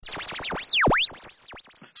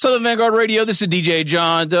Southern Vanguard Radio, this is DJ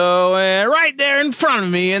John Doe, and right there in front of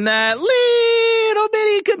me in that little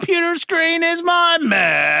bitty computer screen is my man.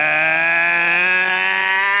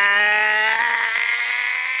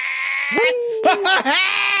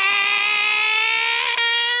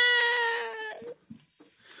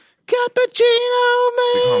 Cappuccino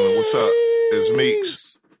man. Homie, what's up? It's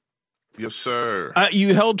Meeks. Yes, sir.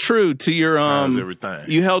 You held true to your How's everything?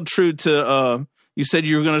 You held true to you said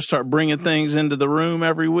you were going to start bringing things into the room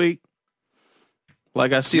every week.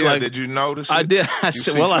 Like I see, yeah, did you notice it? I did. You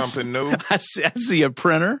see something new? I see a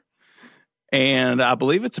printer, and I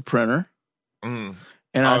believe it's a printer. Mm.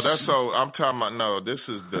 And that's so. I'm talking about. No, this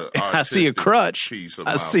is the. I see a crutch. Piece of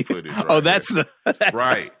I my see. footage Oh, that's here. that's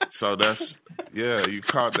right. So that's you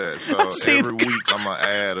caught that. So every week I'm gonna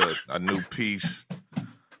add a new piece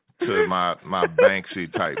to my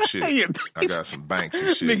Banksy type shit. I got some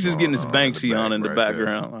Banksy shit. Mix is getting his Banksy on in the right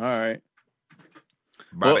background. All right.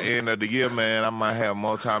 By the end of the year, man, I might have a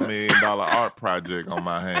multi-million-dollar art project on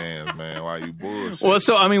my hands, man. While you bullshit. Well,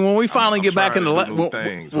 so I mean, when we finally get back into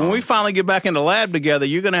when we finally get back into lab together,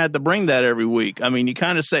 you're gonna have to bring that every week. I mean, you're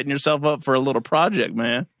kind of setting yourself up for a little project,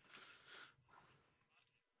 man.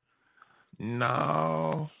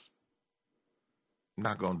 No,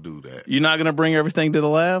 not gonna do that. You're not gonna bring everything to the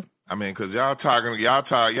lab. I mean, because y'all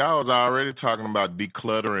was already talking about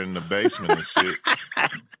decluttering the basement and shit.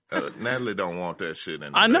 Natalie don't want that shit in the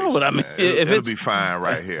basement. I know what I mean. It'll be fine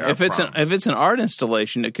right here. If it's an art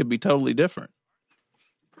installation, it could be totally different.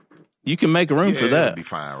 You can make room for that. It'll be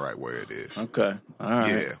fine right where it is. Okay. All right.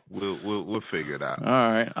 Yeah, we'll figure it out. All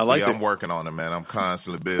right. I like I'm working on it, man. I'm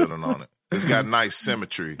constantly building on it. It's got nice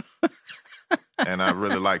symmetry. And I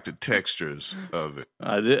really like the textures of it.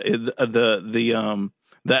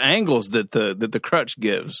 The angles that the crutch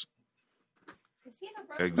gives.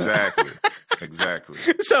 Exactly.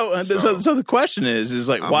 So the question is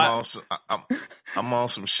like why I'm on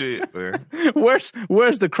some shit, man. Where's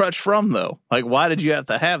the crutch from though? Like why did you have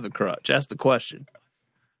to have the crutch? That's the question.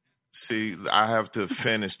 See, I have to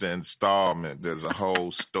finish the installment. There's a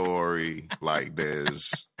whole story. Like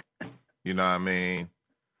there's, you know what I mean?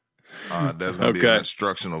 There's going to be an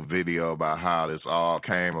instructional video about how this all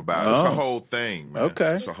came about. It's a whole thing, man.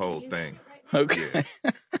 Okay. It's a whole thing. Okay.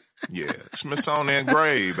 Yeah. Smithsonian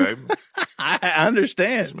grave, baby. I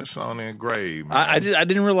understand. Smithsonian grave, man. I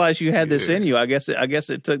didn't realize you had this in you. I guess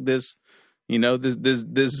it took this,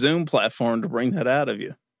 this Zoom platform to bring that out of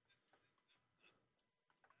you.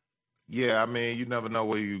 Yeah, I mean, you never know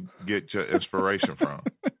where you get your inspiration from.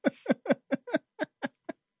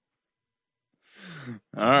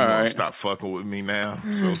 All right. Stop fucking with me now.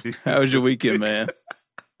 So, how was your weekend, man?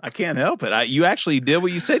 I can't help it. You actually did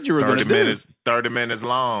what you said you were going to do. 30 minutes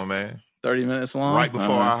long, man. 30 minutes long? Right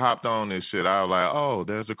before I hopped on this shit, I was like, oh,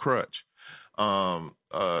 there's a crutch.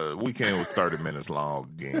 Weekend was 30 minutes long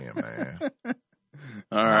again, man.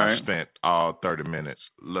 All right. I spent all 30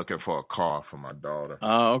 minutes looking for a car for my daughter.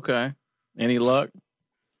 Oh, okay. Any luck?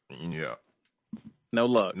 Yeah. No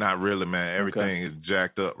luck. Not really, man. Everything is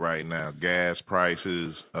jacked up right now. Gas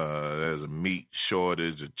prices. There's a meat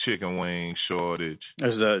shortage, a chicken wing shortage.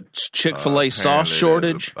 There's a Chick-fil-A sauce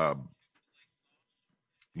shortage.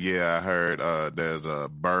 Yeah, I heard there's a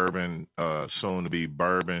bourbon, soon to be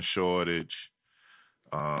bourbon shortage.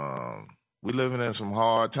 We living in some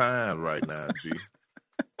hard times right now, G.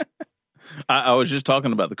 I was just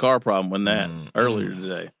talking about the car problem with that earlier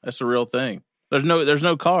today. That's the real thing. There's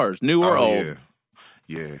no cars, new or old.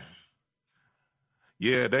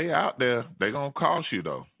 Yeah, they out there. They gonna cost you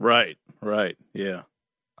though. Right. Yeah.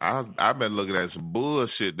 I've been looking at some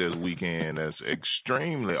bullshit this weekend that's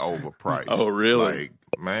extremely overpriced. Oh, really? Like,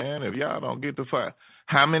 man, if y'all don't get the fuck,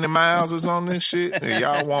 how many miles is on this shit? And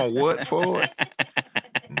y'all want what for it?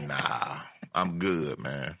 Nah, I'm good,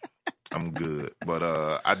 man. I'm good. But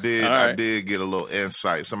I did get a little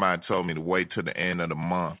insight. Somebody told me to wait till the end of the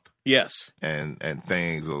month. Yes. And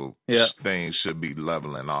things should be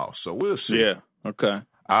leveling off. So we'll see. Yeah. Okay.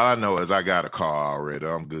 All I know is I got a car already.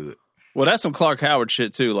 I'm good. Well, that's some Clark Howard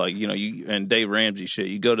shit too. Like, you and Dave Ramsey shit.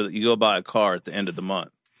 You go buy a car at the end of the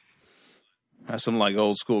month. That's some like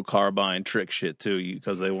old school car buying trick shit too,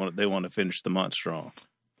 because they want to finish the month strong.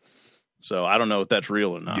 So I don't know if that's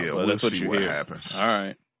real or not. Yeah, but we'll that's see what happens. All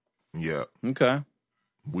right. Yeah. Okay.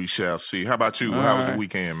 We shall see. How about you? How was the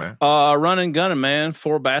weekend, man? Running, gunning, man.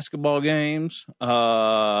 4 basketball games.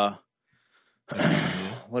 What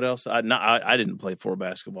else? I didn't play 4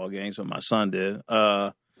 basketball games, but my son did.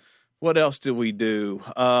 What else did we do?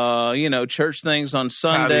 Church things on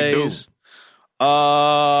Sundays. They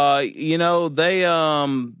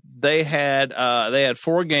had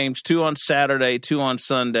 4 games, 2 on Saturday, 2 on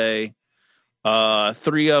Sunday.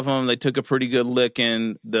 3 of them, they took a pretty good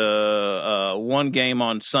licking. The one game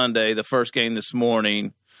on Sunday, the first game this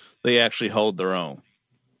morning, they actually held their own.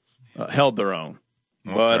 Okay.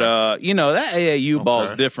 But, that AAU ball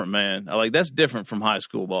is different, man. Like, that's different from high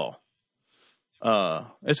school ball.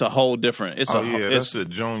 It's a whole different. That's the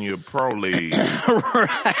junior pro league.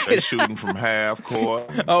 Right. They shooting from half court.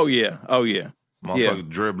 Oh yeah. Motherfucker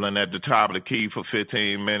dribbling at the top of the key for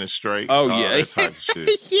 15 minutes straight. That type of shit.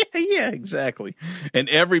 yeah, exactly. And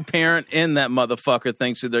every parent in that motherfucker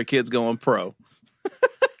thinks that their kid's going pro.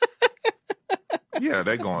 Yeah,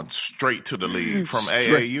 they're going straight to the league from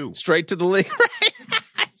AAU. Straight to the league, right?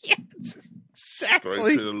 Yes, exactly.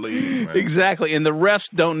 Straight to the league, man. Exactly. And the refs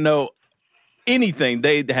don't know anything.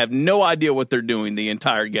 They have no idea what they're doing the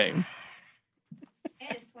entire game.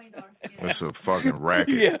 It's a fucking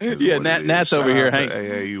racket. Yeah. Nat's over here.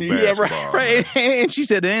 AAU basketball. Yeah, right. And she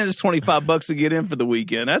said, "And it's $25 to get in for the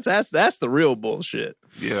weekend." That's the real bullshit.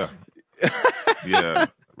 Yeah.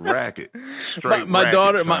 Racket. Straight my racket,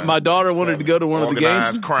 daughter, son. my daughter wanted to go to one of the games.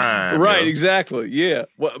 Organized crime. Right, yo. exactly. Yeah.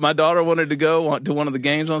 My daughter wanted to go to one of the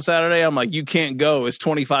games on Saturday. I'm like, you can't go. It's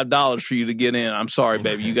 $25 for you to get in. I'm sorry,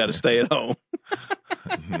 baby. You got to stay at home.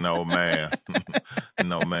 No, ma'am.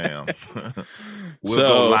 No, ma'am. We'll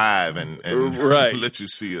go live and right. let you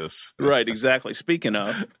see us. Right, exactly. Speaking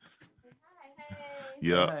of.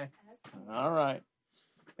 Yeah. Hey. All right.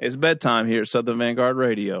 It's bedtime here at Southern Vanguard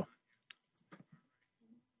Radio.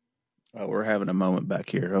 Oh, we're having a moment back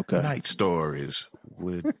here. Okay. Night Stories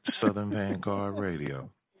with Southern Vanguard Radio.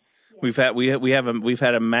 We've had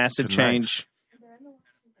a massive change.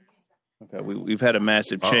 Okay, we've had a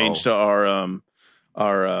massive change to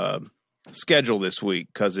our schedule this week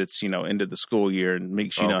because it's end of the school year, and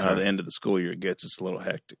Meeks, how the end of the school year gets, it's a little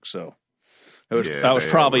hectic. So that was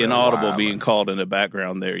probably an audible being called in the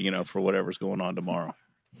background there, for whatever's going on tomorrow.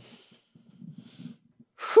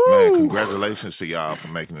 Man, congratulations to y'all for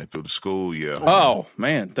making it through the school year. Oh,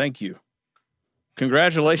 man, thank you.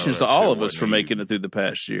 Congratulations to all of us for making it through the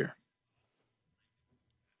past year.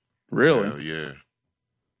 Really? Hell yeah.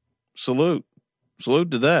 Salute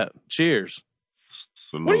to that. Cheers.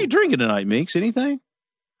 Salute. What are you drinking tonight, Meeks? Anything?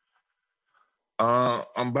 I'm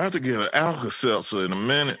about to get an Alka-Seltzer in a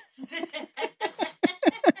minute.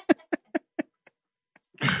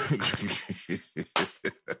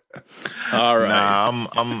 All right.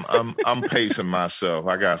 Nah, I'm pacing myself.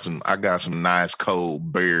 I got some nice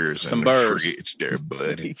cold beers in the fridge there,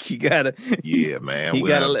 buddy. You gotta. Yeah, man.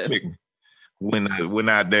 Went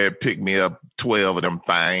out there, pick me up 12 of them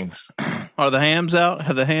things. Are the hams out?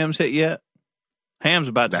 Have the hams hit yet? Hams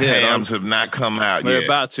about to hit. The hams have not come out They're yet. They're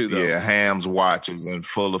about to, though. Yeah, hams watch is in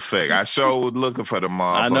full effect. I sure was looking for the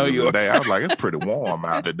motherfuckers I know you today. I was like, it's pretty warm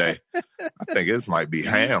out today. I think it might be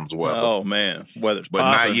hams weather. Oh, man. Weather's but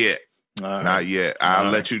popping. not yet. Right. Not yet.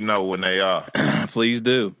 I'll let you know when they are. Please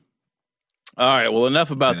do. All right. Well,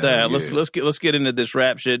 enough about that. Yeah. Let's get into this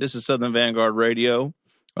rap shit. This is Southern Vanguard Radio.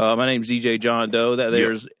 My name's DJ John Doe.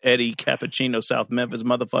 There's Eddie Cappuccino, South Memphis,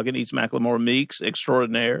 motherfucking East Macklemore Meeks,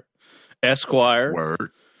 extraordinaire, Esquire.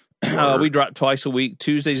 Word. We drop twice a week.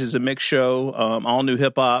 Tuesdays is a mix show. All new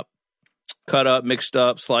hip hop, cut up, mixed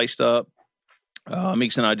up, sliced up.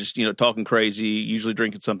 Meeks and I just talking crazy, usually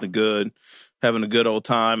drinking something good, having a good old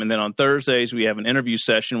time. And then on Thursdays we have an interview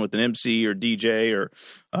session with an MC or DJ or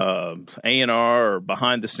A&R or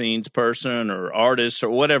behind the scenes person or artist or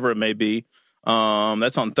whatever it may be.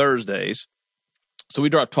 That's on Thursdays. So we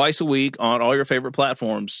drop twice a week on all your favorite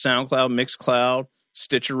platforms: SoundCloud, Mixcloud,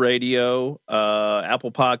 Stitcher Radio,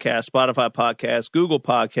 Apple Podcasts, Spotify Podcasts, Google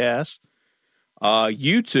Podcasts,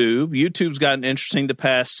 YouTube. YouTube's gotten interesting the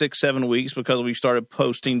past 6-7 weeks because we started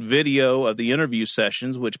posting video of the interview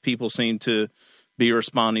sessions, which people seem to be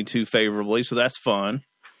responding to favorably. So that's fun.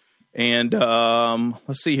 And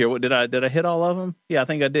let's see here. What did I hit all of them? Yeah, I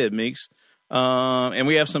think I did, Meeks. And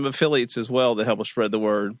we have some affiliates as well that help us spread the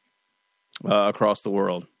word across the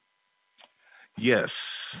world.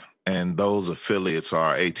 Yes. And those affiliates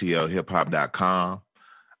are atlhiphop.com,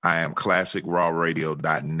 I Am Classic,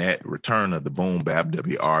 rawradio.net, Return of the Boom Bap,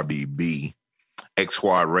 WRBB, X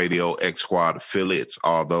Squad Radio, X Squad affiliates,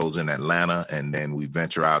 all those in Atlanta. And then we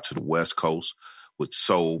venture out to the West Coast with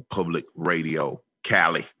Soul Public Radio,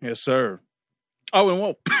 Cali. Yes, sir.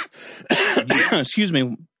 Oh, and excuse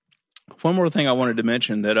me. One more thing I wanted to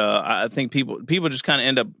mention that I think people just kind of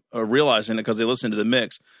end up realizing it because they listen to the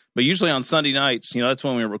mix. But usually on Sunday nights, that's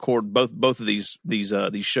when we record both of these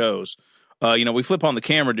shows. We flip on the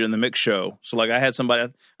camera during the mix show. So like I had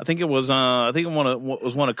somebody, I think it was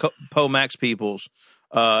one of Poe Max people's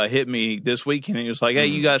hit me this weekend, and he was like, "Hey,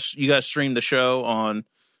 you guys stream the show on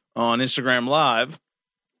Instagram Live."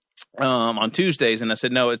 on Tuesdays, and I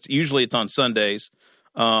said no. It's usually on Sundays,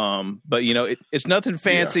 but it's nothing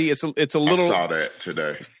fancy. Yeah. It's a little. I saw that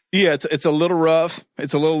today. Yeah, it's a little rough.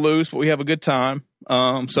 It's a little loose, but we have a good time.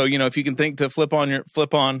 So if you can think to flip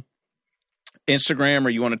on Instagram, or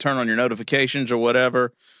you want to turn on your notifications or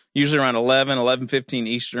whatever, usually around 11:15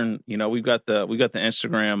 Eastern, we've got the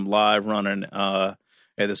Instagram live running at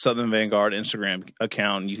the Southern Vanguard Instagram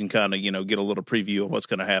account, and you can kind of get a little preview of what's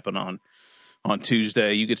going to happen on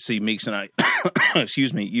Tuesday. You get to see Meeks and I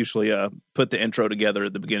excuse me, usually put the intro together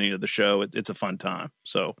at the beginning of the show. It's a fun time.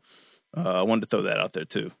 So I wanted to throw that out there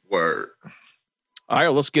too. Word. All right,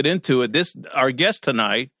 well, let's get into it. Our guest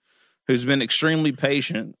tonight, who's been extremely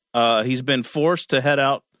patient, he's been forced to head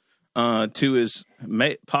out to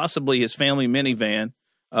possibly his family minivan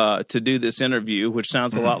to do this interview, which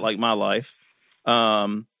sounds a lot like my life.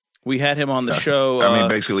 We had him on the show. I mean,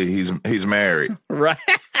 basically, he's married, right?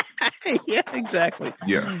 Yeah, exactly.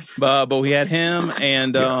 Yeah, but we had him,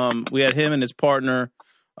 and we had him and his partner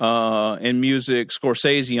in music,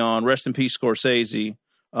 Scorsese, on. Rest in peace, Scorsese.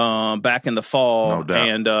 Back in the fall, no doubt.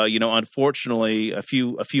 And unfortunately, a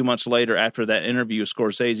few months later, after that interview,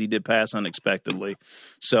 Scorsese did pass unexpectedly.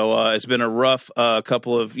 So it's been a rough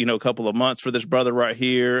couple of months for this brother right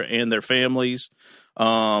here and their families.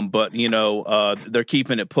 But they're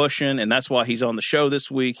keeping it pushing, and that's why he's on the show this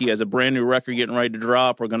week. He has a brand new record getting ready to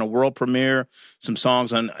drop. We're going to world premiere some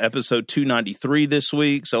songs on episode 293 this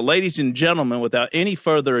week. So, ladies and gentlemen, without any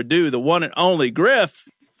further ado, the one and only Griff.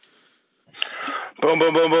 Boom,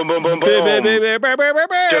 boom, boom, boom, boom, boom, boom.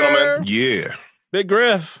 Gentlemen. Yeah. Big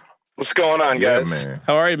Griff. What's going on, guys? Yeah, man.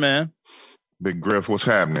 How are you, man? Big Griff, what's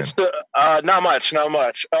happening? Not much.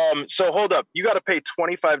 So hold up. You got to pay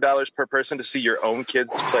 $25 per person to see your own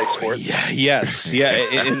kids play sports? Yes. Yeah.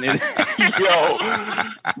 Yo,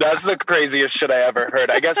 that's the craziest shit I ever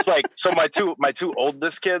heard. I guess so my two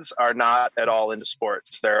oldest kids are not at all into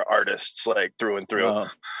sports. They're artists, like through and through.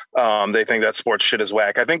 Oh. They think that sports shit is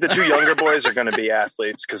whack. I think the two younger boys are going to be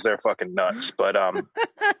athletes because they're fucking nuts. But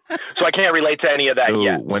so I can't relate to any of that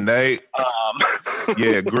yet. When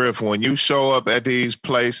Griff, when you show up at these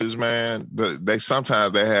places, man, they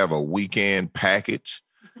sometimes have a weekend package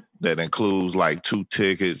that includes like 2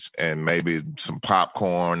 tickets and maybe some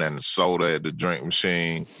popcorn and a soda at the drink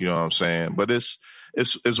machine. You know what I'm saying? But it's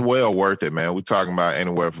well worth it, man. We're talking about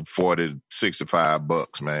anywhere from $40 to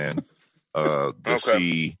 $65, man. To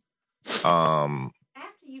see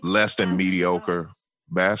less than mediocre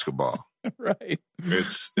basketball. Right.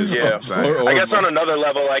 It's insane. I guess on another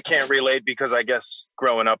level, I can't relate because I guess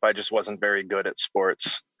growing up, I just wasn't very good at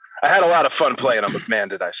sports. I had a lot of fun playing them, but man,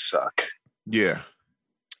 did I suck. Yeah.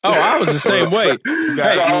 Oh, I was the same way.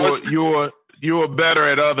 You were better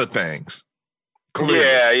at other things.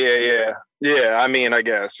 Clearly. Yeah. I mean, I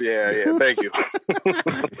guess. Yeah. Thank you.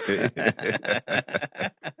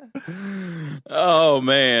 Oh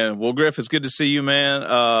man. Well, Griff, it's good to see you, man.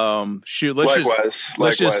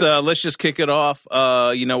 Let's just kick it off.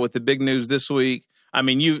 With the big news this week. I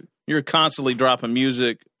mean, you're constantly dropping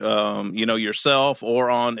music, yourself or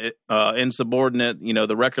on Insubordinate,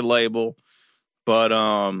 the record label. But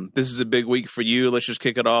this is a big week for you. Let's just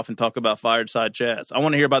kick it off and talk about Fireside Chats. I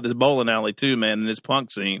want to hear about this bowling alley too, man, and this punk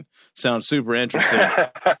scene. Sounds super interesting. All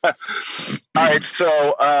right,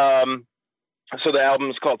 so the album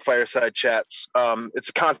is called Fireside Chats. It's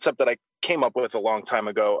a concept that I came up with a long time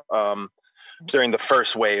ago during the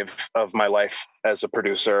first wave of my life as a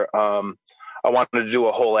producer. I wanted to do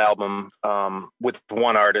a whole album with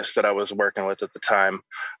one artist that I was working with at the time.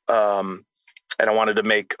 And I wanted to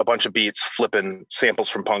make a bunch of beats flipping samples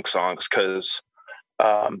from punk songs because,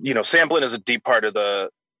 sampling is a deep part of the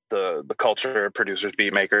culture, producers,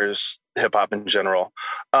 beat makers, hip hop in general.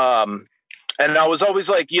 And I was always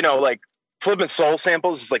like flipping soul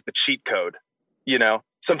samples is like the cheat code,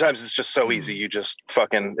 Sometimes it's just so easy. You just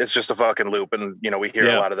it's just a fucking loop. And, we hear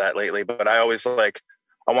a lot of that lately. But I always I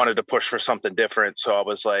wanted to push for something different. So I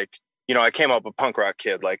was like, I came up a punk rock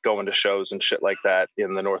kid, like going to shows and shit like that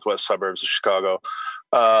in the northwest suburbs of Chicago.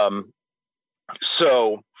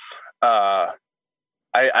 So I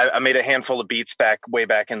made a handful of beats way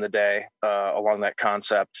back in the day along that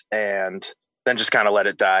concept, and then just kind of let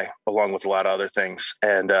it die along with a lot of other things.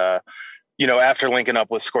 And, after linking up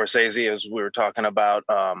with Scorsese, as we were talking about,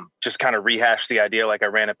 just kind of rehashed the idea. Like I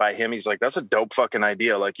ran it by him. He's like, that's a dope fucking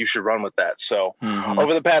idea. Like you should run with that. So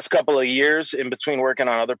over the past couple of years in between working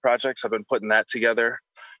on other projects, I've been putting that together.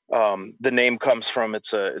 The name comes from,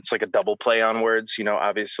 it's like a double play on words,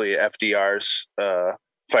 obviously FDR's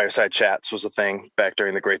Fireside Chats was a thing back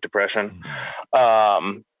during the Great Depression.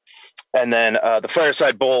 And then the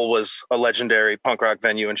Fireside Bowl was a legendary punk rock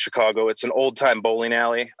venue in Chicago. It's an old time bowling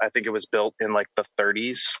alley. I think it was built in like the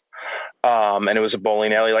 30s. And it was a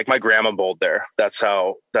bowling alley. Like my grandma bowled there. That's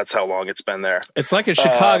how long it's been there. It's like a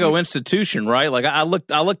Chicago institution, right? Like I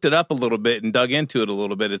looked it up a little bit and dug into it a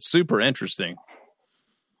little bit. It's super interesting.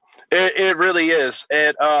 It really is.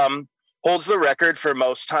 It holds the record for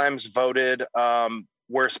most times voted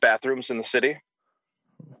worst bathrooms in the city.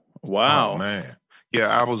 Wow. Oh, man. Yeah,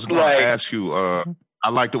 I was going to ask you, I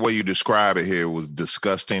like the way you describe it here. It was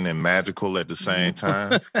disgusting and magical at the same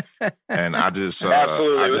time. And I just,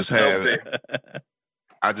 absolutely,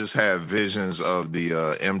 I just had visions of the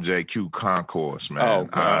MJQ concourse, man. Oh,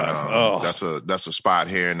 God. That's a spot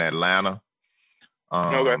here in Atlanta.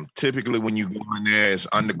 Okay. Typically when you go in there, it's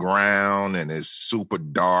underground and it's super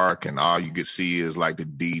dark and all you can see is like the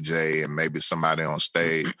DJ and maybe somebody on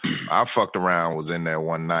stage. I fucked around, was in there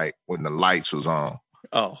one night when the lights was on.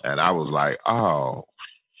 Oh. And I was like, oh,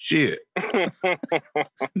 shit.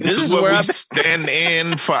 This is what we stand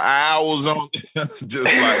in for hours on. Just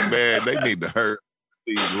like, man, they need to hurt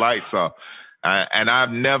these lights off. And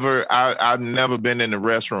I've never been in the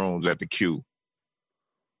restrooms at the Q.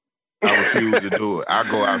 I refuse to do it. I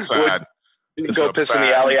go outside. Go piss in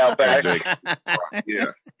the alley out back. Yeah,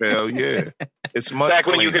 hell yeah. It's much back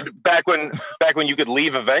when you could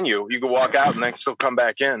leave a venue, you could walk out and then still come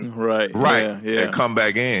back in. Right. Yeah. And come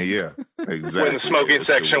back in. Yeah, exactly. When the smoking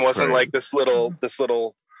section wasn't like this little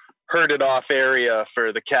herded off area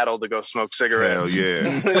for the cattle to go smoke cigarettes. Hell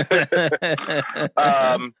yeah.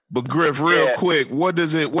 But Griff, real quick, what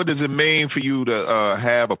does it mean for you to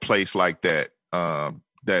have a place like that?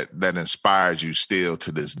 That inspires you still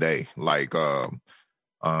to this day. Like,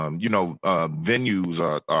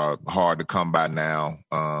 venues are hard to come by now.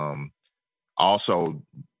 Also,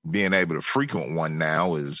 being able to frequent one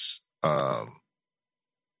now is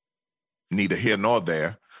neither here nor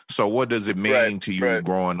there. So what does it mean to you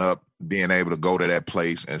growing up, being able to go to that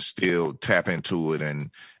place and still tap into it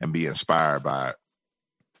and be inspired by it?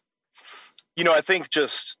 You know, I think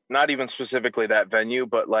just not even specifically that venue,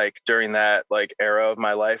 but like during that like era of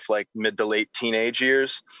my life, like mid to late teenage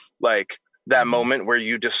years, like that moment where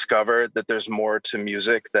you discover that there's more to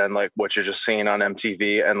music than like what you're just seeing on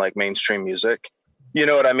MTV and like mainstream music. You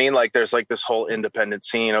know what I mean? Like there's like this whole independent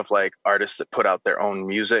scene of like artists that put out their own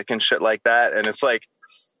music and shit like that. And it's like,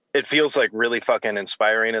 it feels like really fucking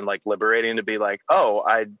inspiring and like liberating to be like, oh,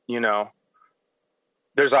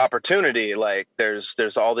 there's opportunity, like there's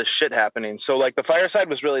all this shit happening. So like the Fireside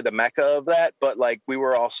was really the mecca of that, but like we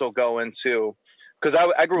were also going to, because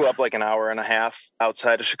I grew up like an hour and a half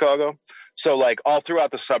outside of Chicago, so like all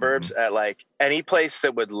throughout the suburbs at like any place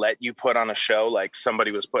that would let you put on a show, like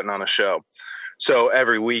somebody was putting on a show. So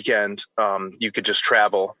every weekend you could just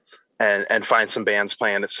travel and find some bands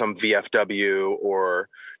playing at some VFW or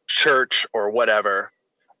church or whatever,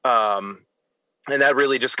 and that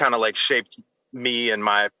really just kind of like shaped me and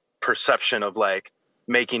my perception of like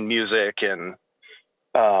making music and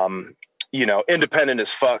independent as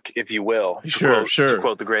fuck, if you will. To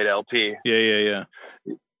quote the great LP. Yeah.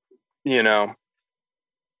 You know.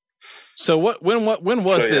 So when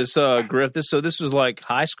was this, Griff? This was like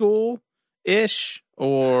high school ish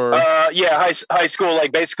or high school,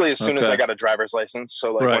 like basically as soon as I got a driver's license.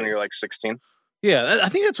 So like when you're like 16. Yeah, I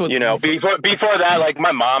think that's what... You know, before that, like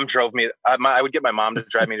my mom drove me... I would get my mom to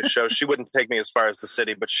drive me to shows. She wouldn't take me as far as the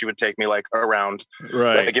city, but she would take me like around.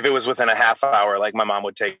 Right. Like if it was within a half hour, like my mom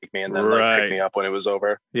would take me and then like pick me up when it was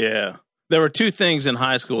over. Yeah. There were two things in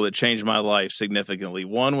high school that changed my life significantly.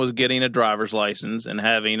 One was getting a driver's license and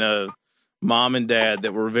having a mom and dad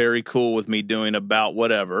that were very cool with me doing about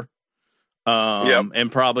whatever.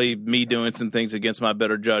 And probably me doing some things against my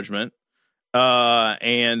better judgment.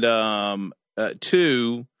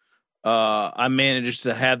 Two, I managed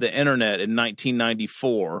to have the internet in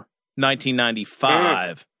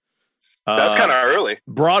 1995. That's kind of early.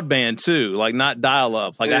 Broadband too, like not dial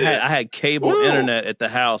up. Like I had cable internet at the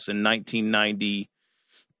house in 1990.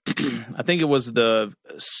 I think it was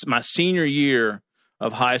my senior year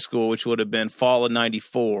of high school, which would have been fall of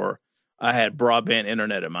 94. I had broadband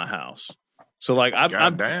internet at my house. So like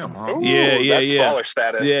I'm damn, huh? That's baller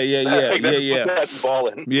status. Yeah. That's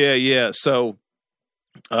balling. Yeah. So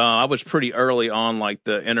I was pretty early on like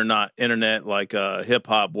the internet like hip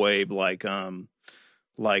hop wave, like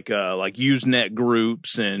Usenet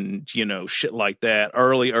groups and shit like that.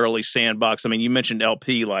 Early Sandbox. I mean, you mentioned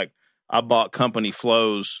LP. Like I bought Company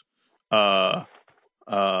Flows. I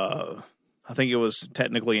think it was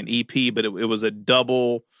technically an EP, but it was a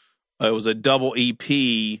double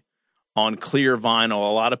EP. on clear vinyl.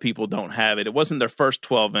 A lot of people don't have it. It wasn't their first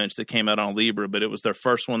 12-inch that came out on Libra, but it was their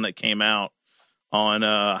first one that came out on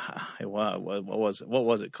what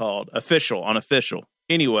was it called? Official.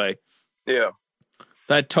 Anyway, Yeah.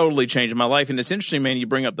 that totally changed my life. And it's interesting, man, you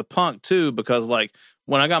bring up the punk too, because like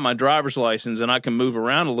when I got my driver's license and I can move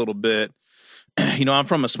around a little bit, you know, I'm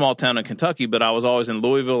from a small town in Kentucky, but I was always in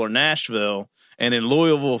Louisville or Nashville. And in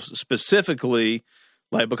Louisville specifically,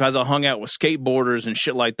 like because I hung out with skateboarders and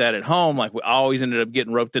shit like that at home, like I always ended up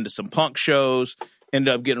getting roped into some punk shows,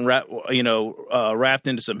 ended up getting wrapped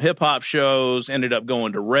into some hip hop shows, ended up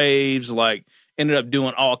going to raves, like ended up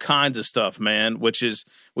doing all kinds of stuff, man, which is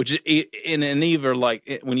in an either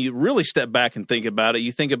like when you really step back and think about it,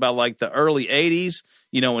 you think about like the early 80s,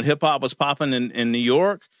 you know, when hip hop was popping in New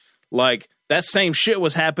York, like that same shit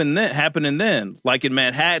was happening then, like in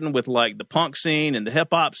Manhattan with like the punk scene and the hip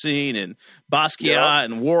hop scene and Basquiat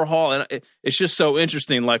and Warhol. And it's just so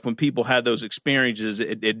interesting. Like when people had those experiences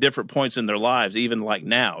at different points in their lives, even like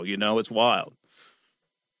now, you know, it's wild.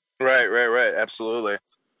 Right. Absolutely.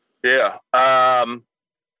 Yeah.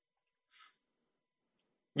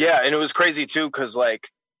 Yeah. And it was crazy too, because like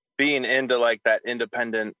being into like that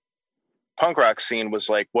independent punk rock scene was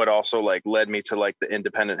like what also like led me to like the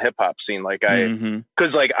independent hip hop scene. Like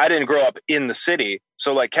because like I didn't grow up in the city.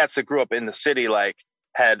 So like cats that grew up in the city, like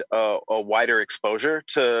had a wider exposure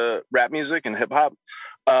to rap music and hip hop.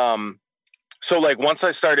 So like once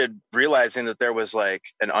I started realizing that there was like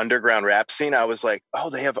an underground rap scene, I was like,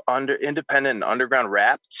 oh, they have independent and underground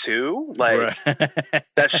rap too. Like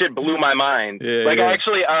that shit blew my mind. I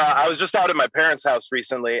actually, I was just out at my parents' house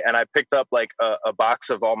recently and I picked up like a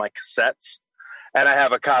box of all my cassettes. And I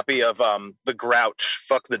have a copy of The Grouch,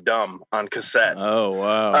 Fuck the Dumb on cassette. Oh,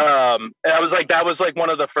 wow. And I was like, that was like one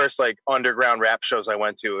of the first like underground rap shows I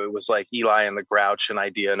went to. It was like Eli and the Grouch and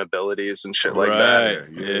Idea and Abilities and shit like that.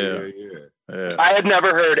 Yeah. I had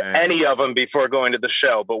never heard any of them before going to the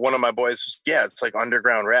show, but one of my boys was, it's like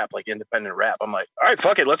underground rap, like independent rap. I'm like, all right,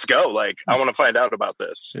 fuck it, let's go. Like, I want to find out about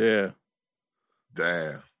this. Yeah.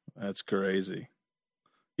 Damn. That's crazy.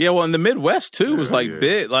 Yeah, well, in the Midwest too was like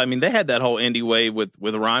big. I mean, they had that whole indie wave with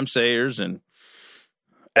Rhymesayers and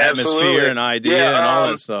Atmosphere and Idea and all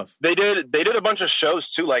that stuff. They did a bunch of shows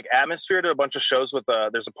too. Like Atmosphere did a bunch of shows with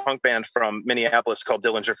there's a punk band from Minneapolis called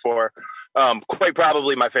Dillinger 4. Quite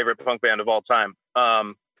probably my favorite punk band of all time.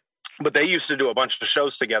 But they used to do a bunch of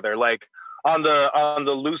shows together. Like on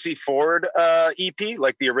the Lucy Ford EP,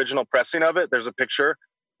 like the original pressing of it, there's a picture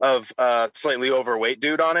of a slightly overweight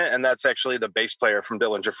dude on it, and that's actually the bass player from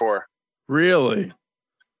Dillinger 4. Really?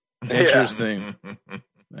 Interesting.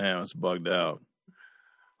 Man, it's bugged out.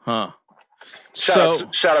 Huh.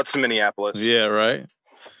 Shout out to Minneapolis. Yeah, right.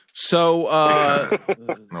 So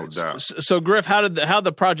no doubt. So Griff, how did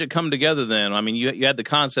the project come together then? I mean, you had the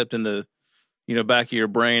concept in the back of your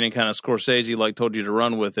brain and kind of Scorsese like told you to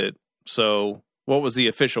run with it. So what was the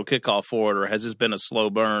official kickoff for it, or has this been a slow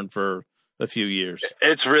burn for a few years?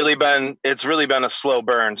 It's really been a slow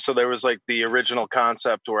burn. So there was like the original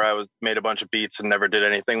concept where I made a bunch of beats and never did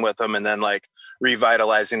anything with them, and then like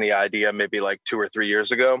revitalizing the idea maybe like 2 or 3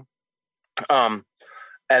 years ago.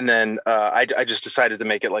 And then I just decided to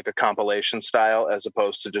make it like a compilation style as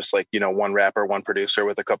opposed to just like, one rapper, one producer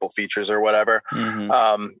with a couple features or whatever. Mm-hmm.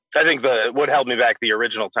 I think what held me back the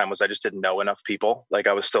original time was I just didn't know enough people. Like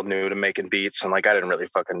I was still new to making beats and like I didn't really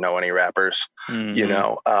fucking know any rappers,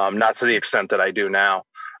 not to the extent that I do now.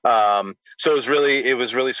 So it was really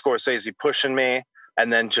Scorsese pushing me,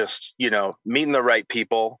 and then just, meeting the right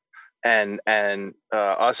people and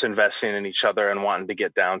us investing in each other and wanting to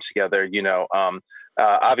get down together,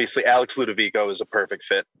 obviously Alex Ludovico is a perfect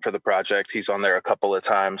fit for the project. He's on there a couple of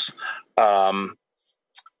times.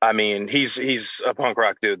 I mean, he's a punk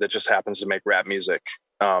rock dude that just happens to make rap music,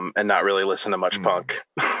 and not really listen to much punk.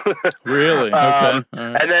 Really? Okay.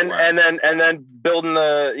 And then building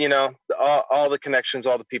all the connections,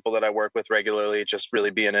 all the people that I work with regularly, just really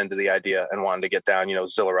being into the idea and wanting to get down,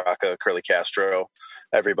 Zilla Rocca, Curly Castro,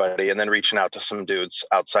 everybody, and then reaching out to some dudes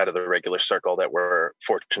outside of the regular circle that were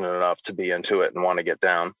fortunate enough to be into it and want to get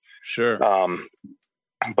down. Sure.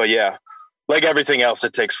 But yeah, like everything else,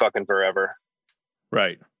 it takes fucking forever.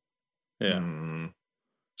 Right. Yeah.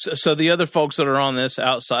 So the other folks that are on this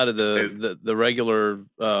outside of the regular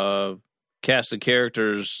cast of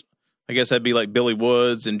characters, I guess that'd be like Billy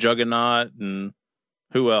Woods and Juggernaut and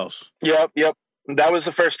who else? Yep. That was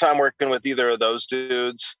the first time working with either of those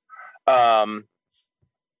dudes.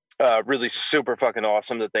 Really super fucking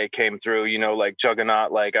awesome that they came through, like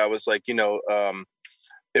Juggernaut. Like I was like,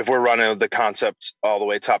 if we're running the concept all the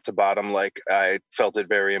way top to bottom, like I felt it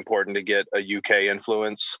very important to get a UK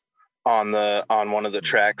influence on one of the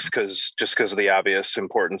tracks because of the obvious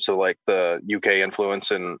importance of like the UK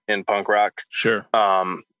influence in punk rock. Sure.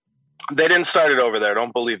 They didn't start it over there.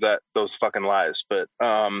 Don't believe those fucking lies. But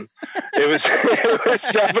it was it was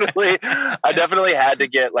definitely, I definitely had to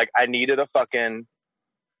get, like, I needed a fucking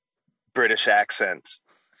British accent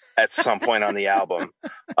at some point on the album.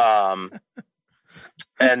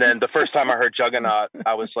 And then the first time I heard Juggernaut,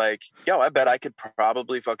 I was like, yo, I bet I could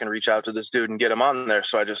probably fucking reach out to this dude and get him on there.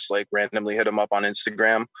 So I just like randomly hit him up on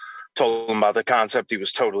Instagram, told him about the concept. He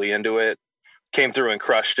was totally into it, came through and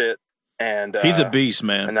crushed it. And he's a beast,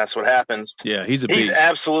 man. And that's what happens. Yeah, he's a beast. He's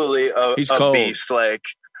absolutely a beast. Like,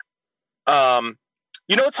 you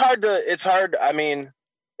know, it's hard. I mean,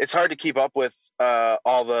 it's hard to keep up with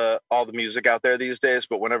all the music out there these days.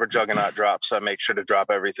 But whenever Juggernaut drops, I make sure to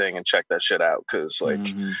drop everything and check that shit out because, like,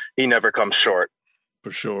 he never comes short.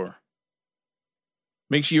 For sure.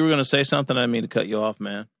 Make sure you were going to say something. I didn't mean to cut you off,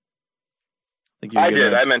 man. I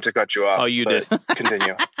did. I meant to cut you off. Oh, you did.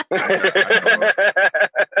 Continue.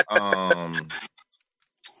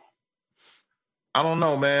 I don't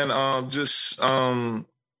know, man. I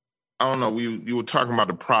don't know. You were talking about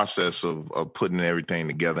the process of putting everything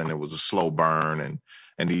together, and it was a slow burn,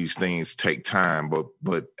 and these things take time.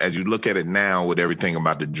 But as you look at it now, with everything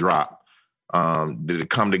about to drop, did it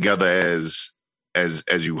come together as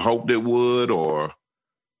you hoped it would, or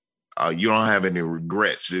you don't have any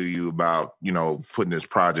regrets, do you, about, you know, putting this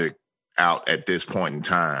project out at this point in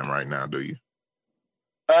time right now, do you?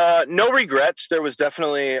 No regrets. There was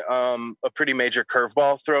definitely a pretty major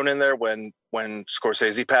curveball thrown in there when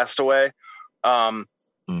Scorsese passed away.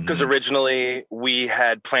 Because originally we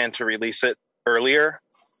had planned to release it earlier,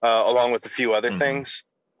 along with a few other things.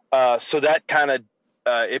 So that kind of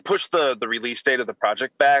it pushed the release date of the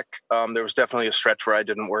project back. There was definitely a stretch where I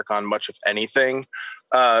didn't work on much of anything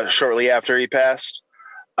shortly after he passed.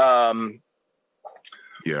 But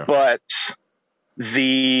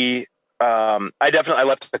I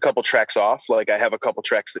left a couple tracks off. Like, I have a couple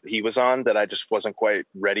tracks that he was on that I just wasn't quite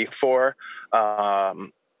ready for.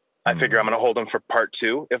 I figure I'm going to hold them for part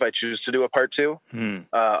 2 if I choose to do a part 2.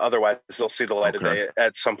 Otherwise, they'll see the light of day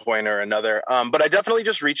at some point or another. But I definitely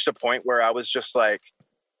just reached a point where I was just like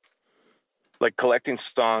collecting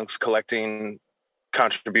songs, collecting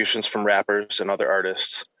contributions from rappers and other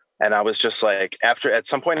artists. And I was just like, at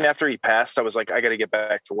some point after he passed, I was like, I got to get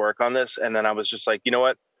back to work on this. And then I was just like, you know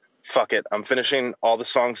what? Fuck it. I'm finishing all the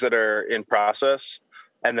songs that are in process,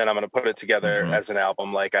 and then I'm going to put it together as an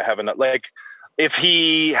album. Like, I haven't, like, if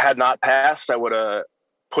he had not passed, I would have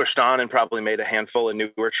pushed on and probably made a handful of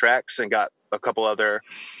newer tracks and got a couple other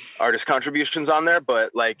artist contributions on there.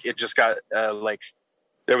 But like, it just got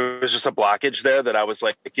there was just a blockage there that I was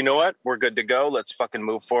like, you know what? We're good to go. Let's fucking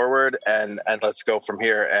move forward and let's go from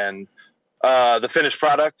here. And the finished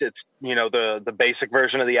product, it's, you know, the basic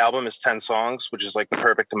version of the album is 10 songs, which is like the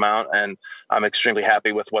perfect amount. And I'm extremely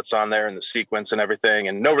happy with what's on there and the sequence and everything,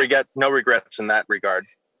 and no regrets in that regard.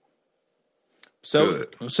 So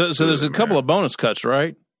there's a couple of bonus cuts,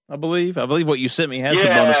 right? I believe what you sent me has the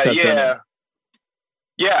bonus cuts in it.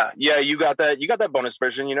 Yeah. You got that bonus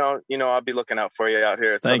version. You know, I'll be looking out for you out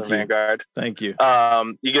here at Southern Vanguard. Thank you.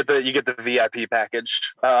 You get the VIP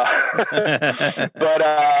package. But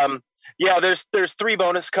yeah, there's 3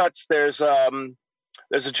 bonus cuts. There's a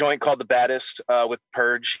joint called The Baddest with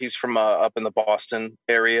Purge. He's from up in the Boston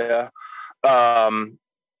area.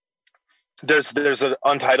 There's an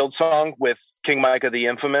untitled song with King Micah the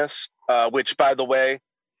Infamous, which, by the way,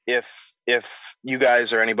 if you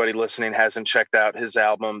guys or anybody listening hasn't checked out his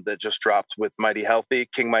album that just dropped with Mighty Healthy,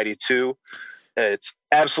 King Mighty 2, it's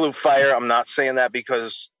absolute fire. I'm not saying that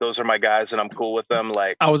because those are my guys and I'm cool with them.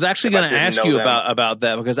 Like, I was actually going to ask you about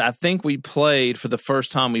that, because I think we played for the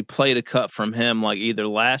first time. We played a cut from him, like either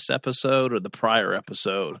last episode or the prior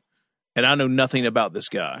episode, and I know nothing about this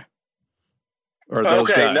guy or those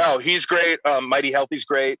guys. No, he's great. Mighty Healthy's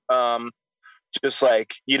great. Just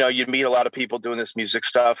like, you know, you meet a lot of people doing this music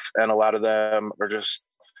stuff, and a lot of them are just,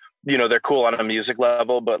 you know, they're cool on a music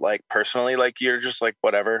level, but like personally, like, you're just like,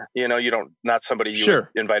 whatever, you know, not somebody you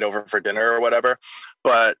invite over for dinner or whatever.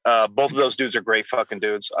 But both of those dudes are great fucking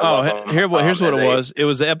dudes. I love them. Here's what it was. It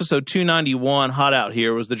was episode 291, Hot Out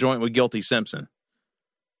Here, was the joint with Guilty Simpson.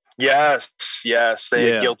 Yes.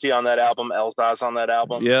 They had Guilty on that album, Elzaz on that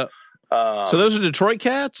album. Yeah. So those are Detroit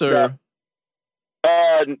cats, or?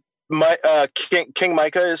 King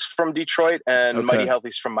Micah is from Detroit, and Mighty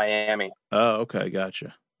Healthy's from Miami. Oh, okay,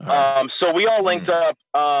 gotcha. Right. So we all linked up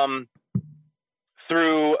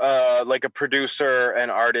through like a producer and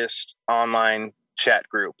artist online chat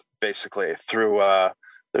group, basically through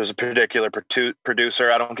there's a particular producer.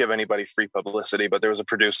 I don't give anybody free publicity, but there was a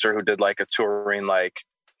producer who did like a touring, like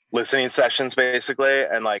listening sessions basically.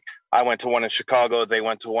 And like, I went to one in Chicago, they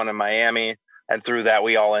went to one in Miami. And through that,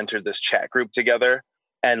 we all entered this chat group together.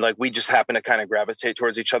 And like, we just happened to kind of gravitate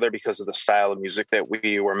towards each other because of the style of music that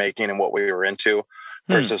we were making and what we were into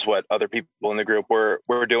versus what other people in the group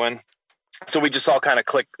were doing. So we just all kind of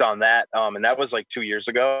clicked on that. And that was like 2 years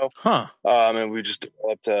ago. And we just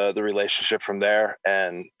developed the relationship from there,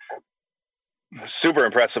 and super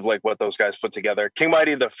impressive, like what those guys put together. King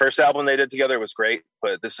Mighty, the first album they did together was great,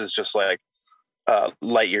 but this is just like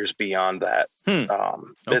light years beyond that.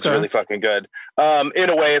 It's really fucking good. In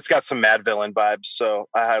a way, it's got some Mad Villain vibes, so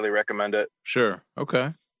I highly recommend it. Sure.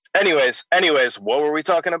 Okay. Anyways, what were we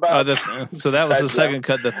talking about? So that was the second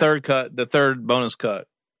cut. The third bonus cut.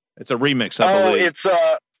 It's a remix, I believe. It's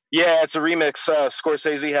a remix.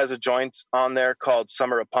 Scorsese has a joint on there called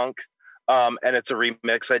Summer of Punk. And it's a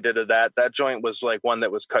remix I did of that. That joint was like one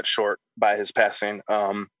that was cut short by his passing.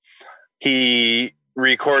 He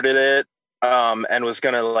recorded it and was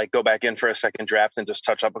going to like go back in for a second draft and just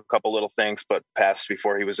touch up a couple little things, but passed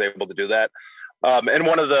before he was able to do that. And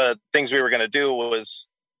one of the things we were going to do was,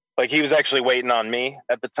 like, he was actually waiting on me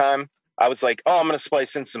at the time. I was like, I'm going to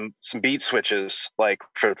splice in some beat switches, like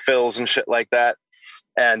for fills and shit like that.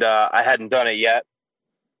 And I hadn't done it yet.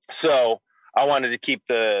 So I wanted to keep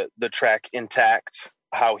the track intact,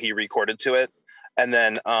 how he recorded to it. And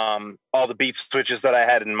then all the beat switches that I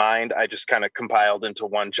had in mind, I just kind of compiled into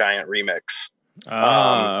one giant remix.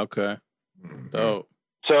 Okay. Dope.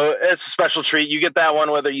 So it's a special treat. You get that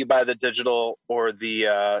one whether you buy the digital or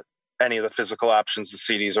the any of the physical options, the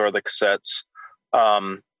CDs or the cassettes.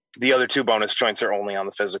 The other two bonus joints are only on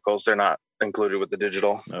the physicals. They're not included with the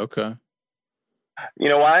digital. Okay. You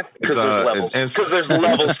know why? Because there's levels. Because there's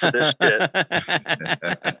levels to this shit.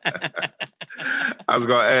 I was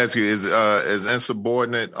going to ask you, is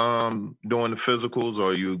Insubordinate doing the physicals, or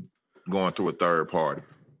are you going through a third party?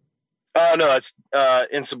 No, it's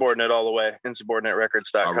Insubordinate all the way.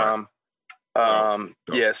 InsubordinateRecords.com.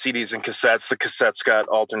 Yeah, CDs and cassettes. The cassettes got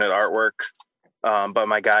alternate artwork by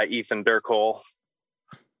my guy Ethan Durkole.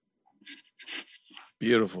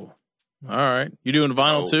 Beautiful. All right. You doing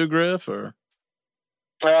vinyl too, Griff, or?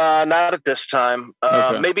 Not at this time.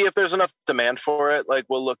 Okay. Maybe if there's enough demand for it, like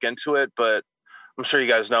we'll look into it. But I'm sure you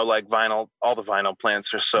guys know, like vinyl, all the vinyl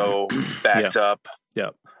plants are so backed up.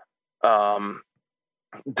 Yep. That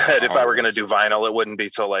if I were going to do vinyl, it wouldn't be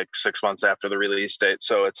till like 6 months after the release date.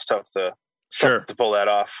 So it's tough to pull that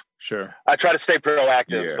off. Sure. I try to stay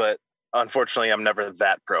proactive, but unfortunately, I'm never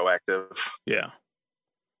that proactive. Yeah.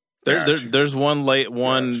 There's one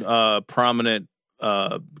prominent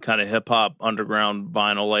kind of hip hop underground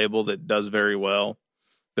vinyl label that does very well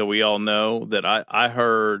that we all know, that I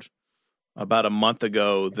heard about a month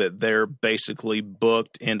ago that they're basically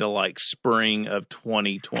booked into like spring of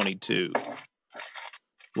 2022.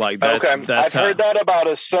 Like that's I've heard that about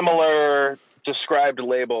a similar described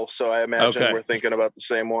label, so I imagine we're thinking about the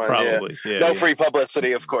same one. Probably. Yeah. No free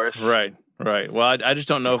publicity, of course. Right. Well, I just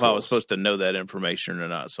don't know if I was supposed to know that information or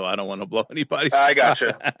not, so I don't want to blow anybody's I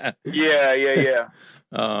gotcha. Yeah.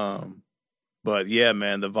 But yeah,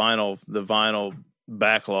 man, the vinyl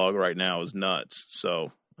backlog right now is nuts.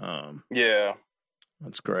 So yeah,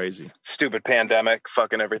 that's crazy. Stupid pandemic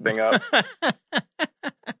fucking everything up.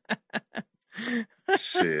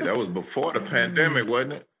 Shit, that was before the pandemic,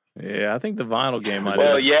 wasn't it? Yeah, I think the vinyl game might.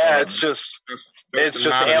 Well, yeah, it's just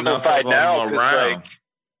amplified now. Like,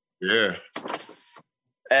 yeah,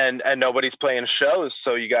 and nobody's playing shows,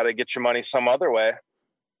 so you got to get your money some other way.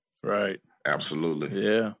 Right. Absolutely.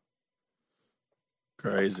 Yeah.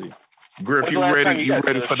 Crazy. Griff, you ready? You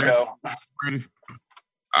ready for that? Ready?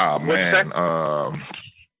 Oh man,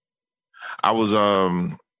 I was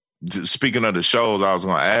speaking of the shows, I was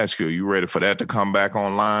going to ask you, are you ready for that to come back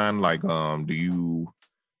online? Like, do you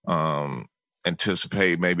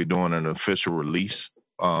anticipate maybe doing an official release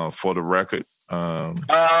for the record?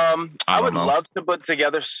 I would love to put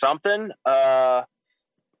together something.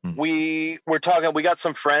 We're talking. We got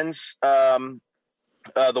some friends. The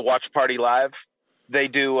Watch Party Live. They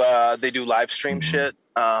do live stream shit.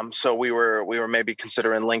 So we were maybe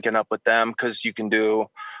considering linking up with them, because you can do.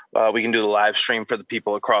 We can do the live stream for the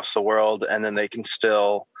people across the world, and then they can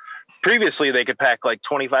still. Previously, they could pack like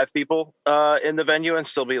 25 people in the venue and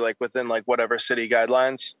still be like within like whatever city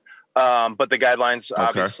guidelines. But the guidelines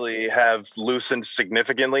obviously have loosened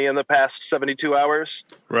significantly in the past 72 hours.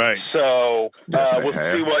 Right. So we'll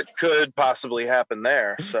see what could possibly happen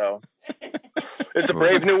there. So It's a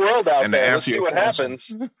brave new world out And to there. Let's answer see your what question-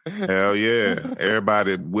 happens. Hell yeah.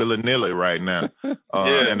 Everybody willy-nilly right now. Yeah.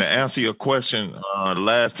 And to answer your question, the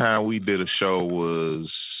last time we did a show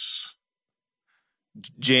was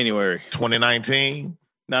January. 2019.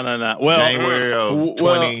 No. Well, January of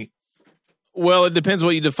 20. Well, it depends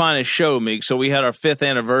what you define as show, Meek. So we had our 5th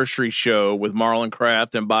anniversary show with Marlon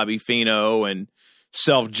Craft and Bobby Fino and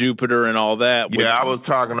Self Jupiter and all that. Yeah, I was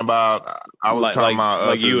talking about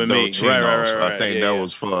us you as and me. Dolcinos. Right. I think that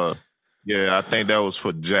was for I think that was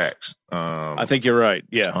for Jax. I think you're right.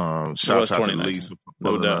 Yeah. Shouts out to 2019. Lisa for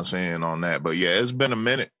pulling us in on that. But yeah, it's been a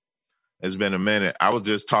minute. I was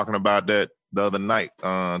just talking about that the other night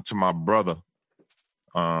to my brother.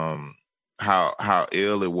 How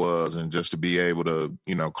ill it was, and just to be able to,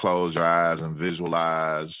 close your eyes and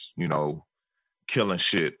visualize, killing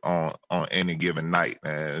shit on any given night.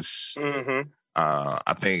 And it's,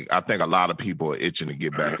 I think a lot of people are itching to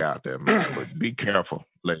get back out there, man. But be careful,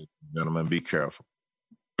 ladies and gentlemen. Be careful.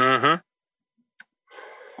 Mm-hmm.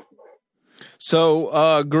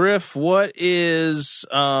 So, Griff, what is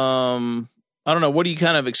I don't know, what are you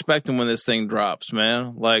kind of expecting when this thing drops,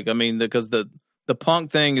 man? Like, I mean, because the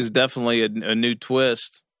punk thing is definitely a new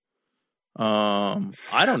twist.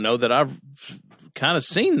 I don't know that I've kind of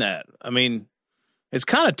seen that. I mean, it's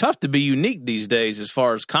kind of tough to be unique these days as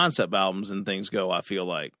far as concept albums and things go, I feel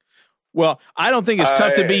like. Well, I don't think it's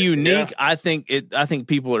tough to be unique. Yeah. I think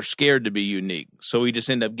people are scared to be unique. So we just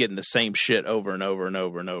end up getting the same shit over and over and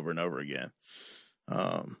over and over and over again.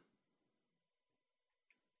 I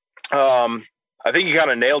think you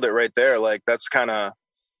kind of nailed it right there. Like, that's kind of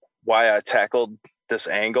why I tackled this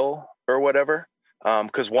angle or whatever.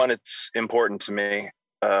 Because one, it's important to me.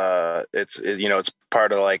 It's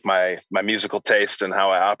part of like my musical taste and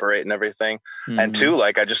how I operate and everything. Mm-hmm. And two,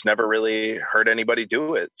 like, I just never really heard anybody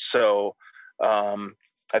do it. So,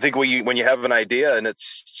 I think when you have an idea and it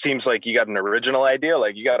seems like you got an original idea,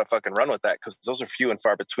 like, you got to fucking run with that, because those are few and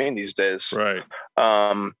far between these days. Right.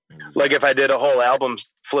 Like, if I did a whole album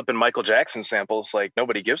flipping Michael Jackson samples, like,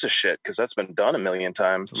 nobody gives a shit, because that's been done a million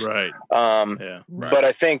times. Right. Right. But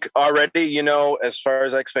I think already, as far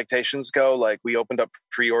as expectations go, like, we opened up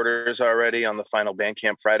pre-orders already on the final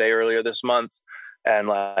Bandcamp Friday earlier this month, and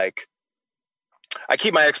like, I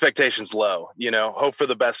keep my expectations low, hope for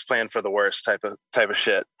the best, plan for the worst type of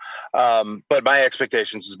shit. But my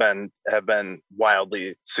expectations have been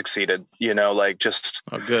wildly succeeded, like, just,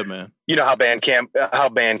 oh, good, man. How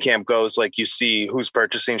Bandcamp goes, like, you see who's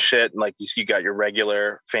purchasing shit, and like, you got your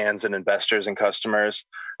regular fans and investors and customers.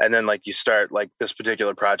 And then, like, you start, like, this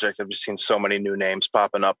particular project, I've just seen so many new names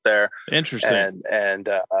popping up there. Interesting. And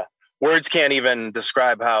words can't even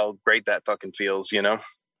describe how great that fucking feels,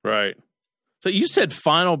 Right. So you said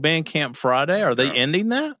final Bandcamp Friday. Are they ending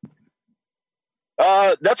that?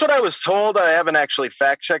 That's what I was told. I haven't actually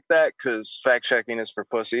fact checked that, because fact checking is for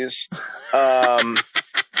pussies. They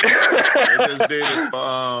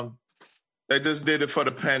just did it for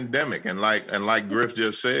the pandemic, and like Griff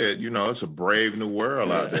just said, it's a brave new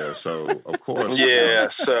world out there. So of course, yeah.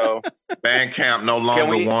 So Bandcamp no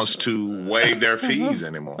longer wants to waive their fees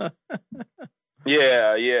anymore.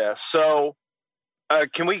 Yeah. So.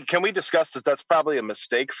 Can we discuss that? That's probably a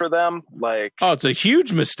mistake for them. Like, oh, it's a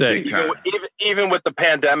huge mistake. Even with the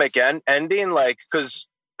pandemic ending, like, because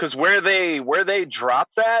where they drop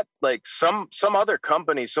that, like, some other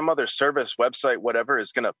company, some other service, website, whatever,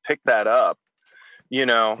 is gonna pick that up.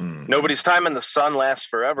 Nobody's time in the sun lasts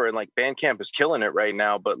forever, and like, Bandcamp is killing it right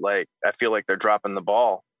now. But like, I feel like they're dropping the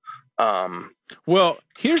ball. Well,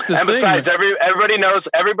 here's the thing. And besides,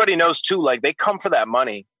 everybody knows too. Like, they come for that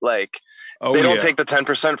money. Like. Oh, they don't take the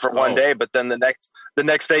 10% for one day, but then the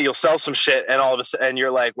next day you'll sell some shit, and all of a sudden you're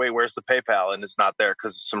like, wait, where's the PayPal? And it's not there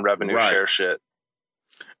because it's some revenue share shit.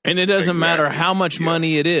 And it doesn't matter how much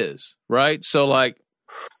money it is, right? So like,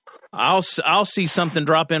 I'll see something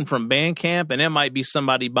drop in from Bandcamp, and it might be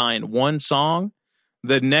somebody buying one song.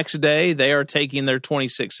 The next day they are taking their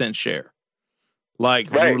 26-cent share.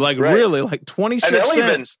 Really, like 26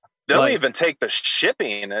 cents. They'll even take the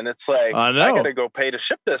shipping, and it's like, I gotta go pay to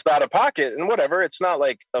ship this out of pocket and whatever. It's not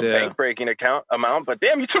like a bank breaking amount, but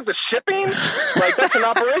damn, you took the shipping? Like, that's an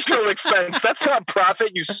operational expense. That's not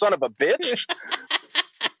profit, you son of a bitch.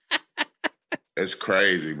 It's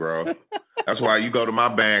crazy, bro. That's why you go to my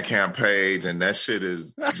Bandcamp page and that shit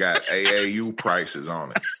is got AAU prices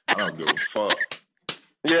on it. I don't give a fuck.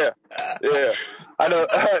 Yeah. I know.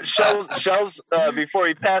 Shells before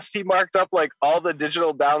he passed, he marked up like all the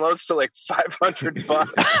digital downloads to like $500.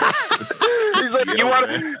 He's He's like,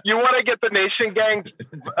 Yeah, you want to get the Nation Gang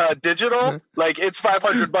digital? Like, it's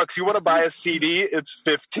 $500. You want to buy a CD? It's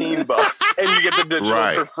 $15, and you get the digital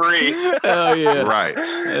Right. for free. Hell yeah. right.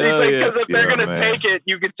 He's like, because if they're Yeah, gonna man. take it,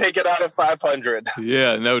 you can take it out of 500.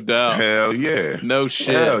 Yeah, no doubt. Hell yeah. No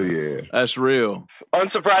shit. Hell yeah. That's real.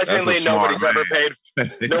 That's a Unsurprisingly, smart nobody's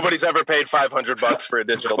ever man. paid $500 for a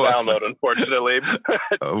digital course download. Unfortunately,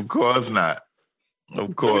 Of course not. Of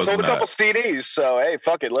we course sold a couple not. CDs. So hey,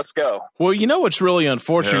 fuck it, let's go. Well, you know what's really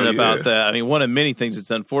unfortunate Hell about yeah. that? I mean, one of many things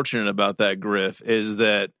that's unfortunate about that, Griff, is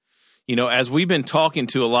that, you know, as we've been talking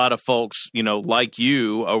to a lot of folks, you know, like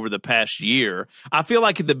you over the past year, I feel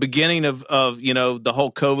like at the beginning of you know, the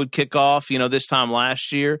whole COVID kickoff, you know, this time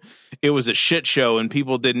last year, it was a shit show and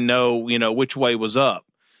people didn't know, you know, which way was up.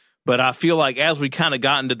 But I feel like as we kind of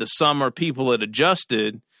got into the summer, people had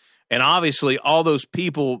adjusted. And obviously all those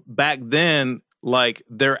people back then, like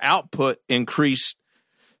their output increased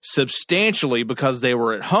substantially because they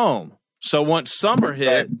were at home. So once summer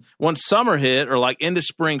hit, or like into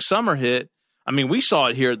spring, summer hit, I mean, we saw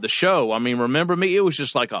it here at the show. I mean, remember me? It was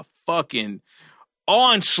just like a fucking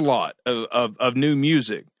onslaught of new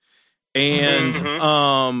music.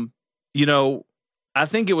 And, you know, I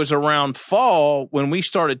think it was around fall when we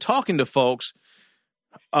started talking to folks.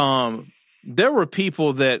 There were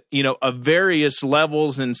people that, you know, of various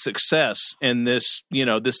levels and success in this, you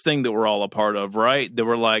know, this thing that we're all a part of, right? They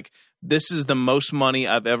were like, this is the most money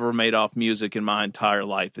I've ever made off music in my entire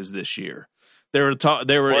life is this year. They were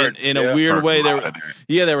in a weird way.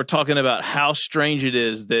 They were talking about how strange it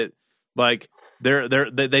is that like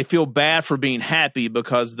they feel bad for being happy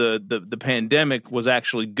because the pandemic was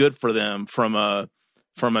actually good for them from a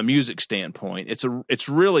music standpoint. It's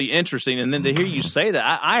really interesting. And then to hear you say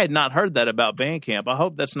that, I had not heard that about Bandcamp. I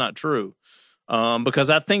hope that's not true. Because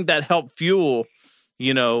I think that helped fuel,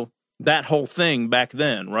 you know, that whole thing back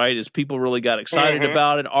then, right? As people really got excited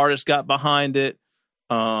about it, artists got behind it.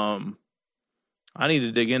 I need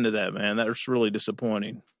to dig into that, man. That's really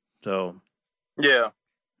disappointing. So, Yeah.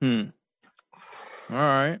 All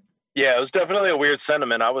right. Yeah, it was definitely a weird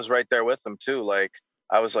sentiment. I was right there with them too. Like,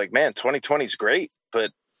 I was like, man, 2020 is great,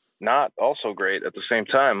 but not also great at the same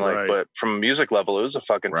time. Like, Right. but from a music level, it was a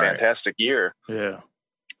fucking Right. fantastic year. Yeah.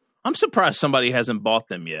 I'm surprised somebody hasn't bought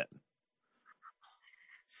them yet.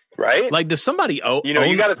 Right? Like, does somebody own? You know,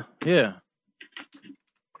 you gotta, Yeah.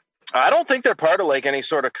 I don't think they're part of like any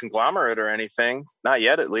sort of conglomerate or anything. Not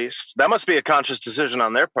yet, at least. That must be a conscious decision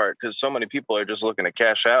on their part because so many people are just looking to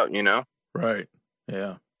cash out, you know? Right.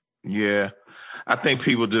 Yeah. Yeah. I think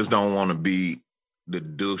people just don't want to be the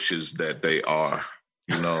douches that they are.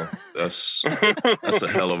 You know, that's a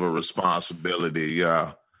hell of a responsibility.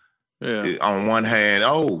 Yeah. Yeah. On one hand,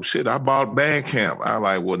 oh shit, I bought Bandcamp. I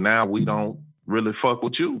like, well, now we don't really fuck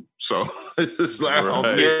with you. So it's like, I don't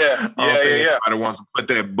Right. think- Yeah. I don't think Yeah. anybody wants to put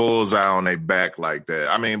that bullseye on their back like that.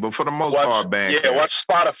 I mean, but for the most part, Bandcamp. Watch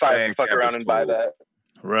Spotify and fuck Bandcamp around is and buy cool. that.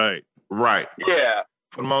 Right. Right. Yeah.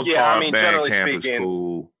 For the most Yeah, part, I mean, generally Bandcamp is speaking,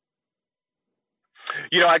 cool.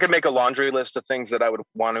 You know, I could make a laundry list of things that I would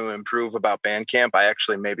want to improve about Bandcamp. I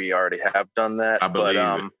actually maybe already have done that. I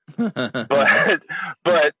believe but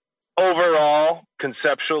but overall,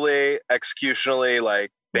 conceptually, executionally,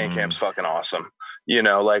 like Bandcamp's fucking awesome. You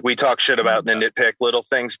know, like we talk shit about and nitpick little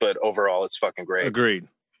things, but overall, it's fucking great. Agreed.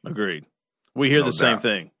 We hear No the same doubt.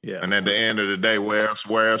 thing. Yeah. And at the end of the day, where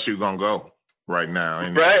else you gonna go right now?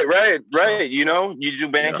 Ain't it? Right. You know, you do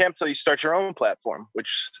Bandcamp till you start your own platform,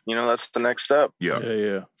 which, you know, that's the next step. Yeah,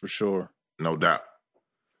 Yeah, for sure. no doubt.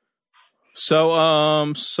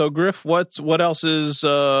 So Griff, what else is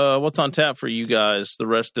what's on tap for you guys the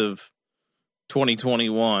rest of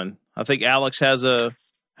 2021? I think Alex has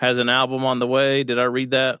an album on the way. Did I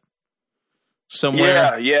read that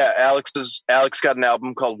somewhere? Yeah. Alex got an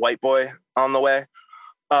album called White Boy on the way.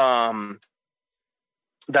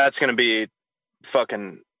 That's gonna be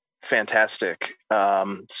fucking fantastic.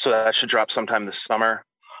 So that should drop sometime this summer.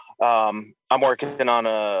 I'm working on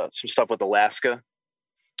some stuff with Alaska.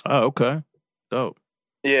 Oh, okay. Dope.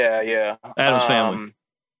 Yeah. Adam's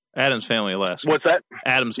Family, Alaska. What's that?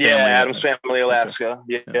 Adam's Family. Adam's Family, Alaska.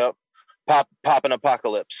 Okay. Yep. Poppin'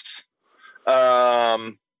 Apocalypse.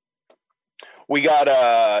 We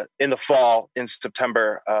got in the fall, in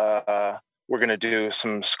September, we're gonna do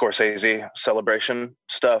some Scorsese celebration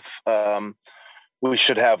stuff. We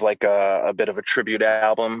should have like a bit of a tribute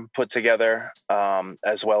album put together,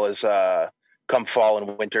 as well as come fall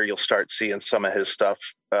and winter, you'll start seeing some of his stuff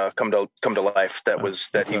come to life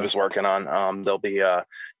that he was working on. There'll be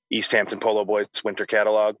East Hampton Polo Boys winter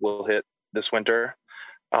catalog will hit this winter.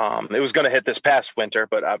 It was going to hit this past winter,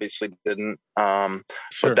 but obviously didn't.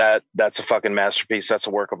 Sure. But that's a fucking masterpiece. That's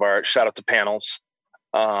a work of art. Shout out to Panels.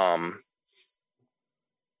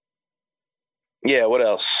 Yeah, what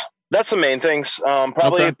else? That's the main things.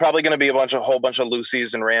 Probably going to be a whole bunch of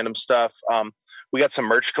Lucy's and random stuff. We got some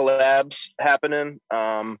merch collabs happening.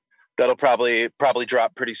 That'll probably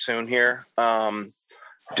drop pretty soon here. I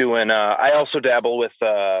also dabble with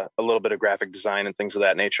a little bit of graphic design and things of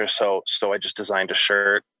that nature. So I just designed a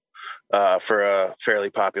shirt for a fairly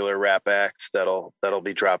popular rap act that'll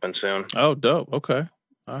be dropping soon. Oh, dope. Okay.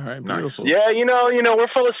 All right. Beautiful. Nice. Yeah, we're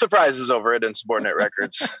full of surprises over at Insubordinate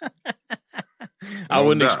Records. I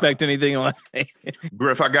wouldn't expect anything like that.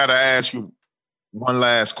 Griff, I gotta ask you one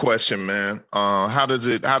last question, man. How does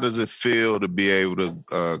it feel to be able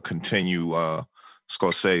to continue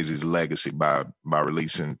Scorsese's legacy by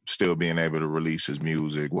still being able to release his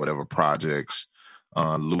music, whatever projects,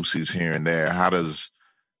 Lucy's here and there? How does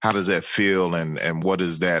that feel, and what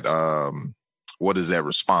is that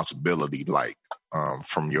responsibility like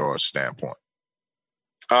from your standpoint?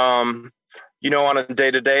 On a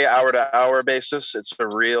day-to-day, hour-to-hour basis, it's a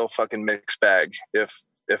real fucking mixed bag. If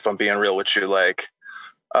I'm being real with you, like,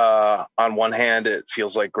 on one hand, it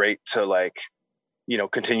feels like great to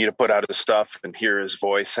continue to put out his stuff and hear his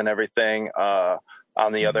voice and everything.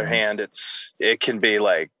 On the other hand, it can be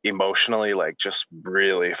like emotionally, like just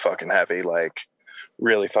really fucking heavy, like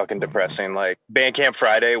really fucking depressing. Like Bandcamp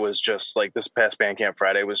Friday was just like this past Bandcamp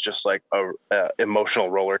Friday was just like a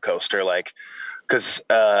emotional roller coaster, like. Because,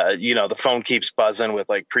 the phone keeps buzzing with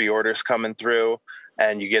like pre-orders coming through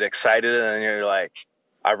and you get excited and you're like,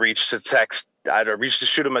 I reached to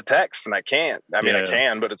shoot him a text and I can't. I mean, I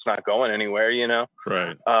can, but it's not going anywhere,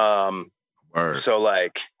 Right. So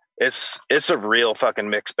like, it's a real fucking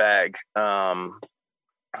mixed bag. Yeah,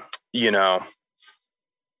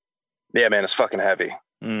 man, it's fucking heavy.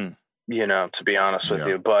 To be honest with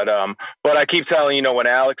you. But I keep telling, when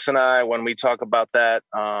Alex and when we talk about that,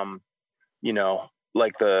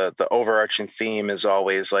 like the overarching theme is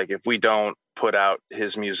always like, if we don't put out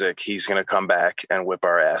his music, he's going to come back and whip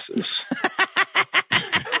our asses.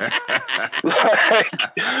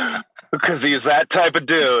 Because he's that type of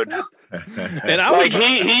dude. And I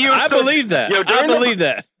believe that. I believe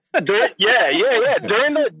that. Yeah.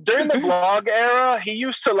 During the blog era, he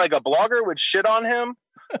used to, like, a blogger would shit on him.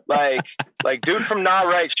 Like dude from Nah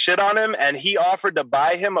Right shit on him, and he offered to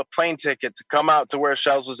buy him a plane ticket to come out to where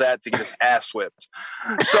Shells was at to get his ass whipped.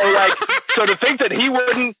 So to think that he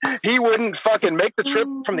wouldn't fucking make the trip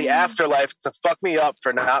from the afterlife to fuck me up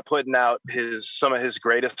for not putting out some of his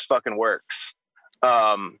greatest fucking works.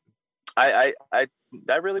 I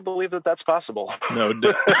really believe that that's possible. No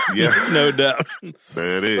doubt. Yeah, no doubt.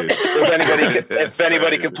 That is. If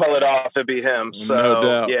anybody could pull it off, it'd be him. So no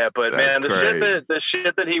doubt. Yeah, but that's man, crazy. the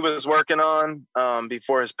shit that he was working on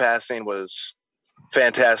before his passing was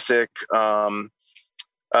fantastic. I mean,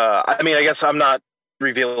 I guess I'm not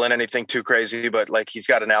revealing anything too crazy, but like he's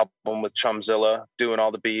got an album with Chumzilla doing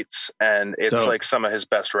all the beats, and it's like some of his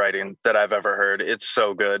best writing that I've ever heard. It's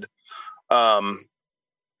so good.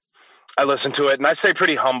 I listen to it and I stay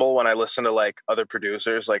pretty humble when I listen to like other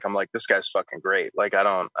producers. Like I'm like, this guy's fucking great. Like I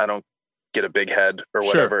don't get a big head or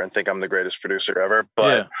whatever and think I'm the greatest producer ever.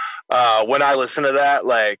 But when I listen to that,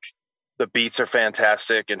 like the beats are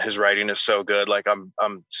fantastic and his writing is so good. Like I'm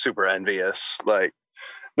super envious. Like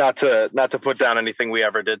not to put down anything we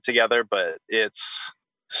ever did together, but it's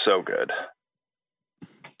so good.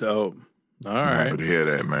 Dope. All right. I'm happy to hear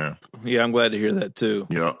that, man. Yeah, I'm glad to hear that too.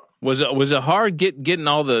 Yeah. Was it hard getting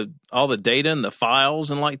all the data and the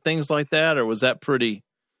files and like things like that, or was that pretty?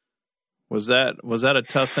 Was that a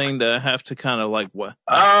tough thing to have to kind of like what?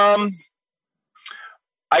 I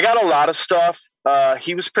got a lot of stuff.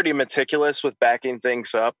 He was pretty meticulous with backing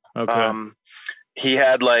things up. Okay. He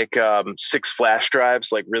had like 6 flash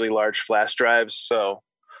drives, like really large flash drives. So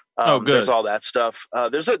good. There's all that stuff.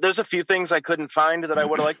 There's a few things I couldn't find that I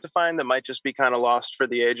would have liked to find that might just be kind of lost for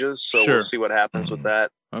the ages. So We'll see what happens with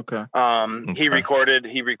that. Okay. He recorded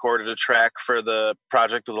a track for the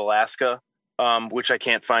project with Alaska, which I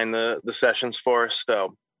can't find the sessions for.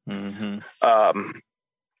 So we're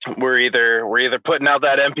either putting out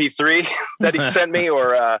that MP3 that he sent me,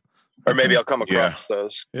 or maybe I'll come across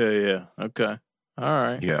those. Yeah. Okay. All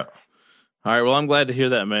right. Yeah. All right. Well, I'm glad to hear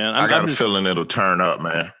that, man. I got a feeling it'll turn up,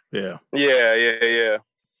 man. Yeah. Yeah.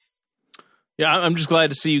 Yeah. I'm just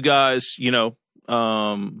glad to see you guys,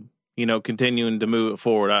 continuing to move it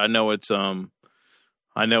forward. I know it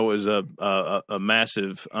was a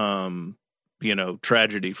massive,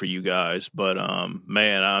 tragedy for you guys, but,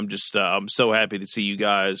 man, I'm so happy to see you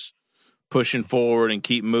guys pushing forward and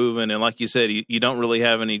keep moving. And like you said, you don't really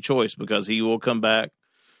have any choice because he will come back,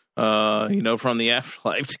 from the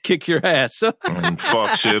afterlife to kick your ass. And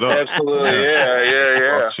fuck shit up. Absolutely,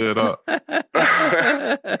 yeah. Fuck shit up.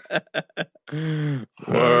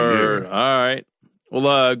 Word. All right.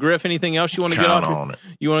 Well, Griff, anything else you want to get off?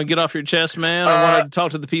 You want to get off your chest, man? Or want to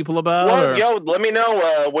talk to the people about? Let me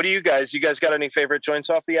know. What do you guys? You guys got any favorite joints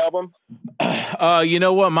off the album? You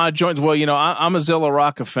know what? My joints. Well, I'm a Zilla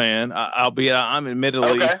Rocca fan. Albeit I'm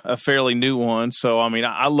admittedly a fairly new one. So I mean,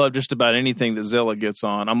 I love just about anything that Zilla gets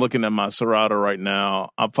on. I'm looking at my Serato right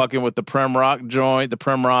now. I'm fucking with the Prem Rock joint. The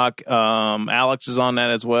Prem Rock. Alex is on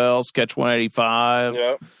that as well. Sketch 185.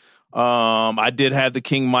 Yep. I did have the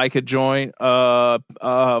King Micah joint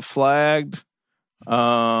flagged.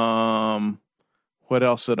 What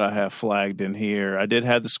else did I have flagged in here? I did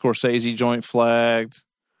have the Scorsese joint flagged.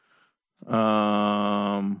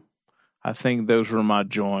 I think those were my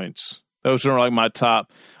joints. Those are like my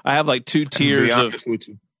top. I have like 2 tiers of.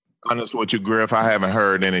 Honest with you, Griff, I haven't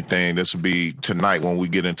heard anything. This will be tonight when we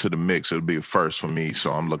get into the mix. It'll be a first for me,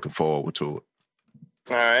 so I'm looking forward to it.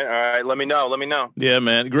 All right. Let me know. Yeah,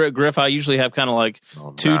 man. Griff, I usually have kind of like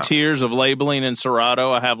 2 tiers of labeling in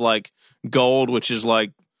Serato. I have like gold, which is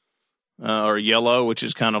like, or yellow, which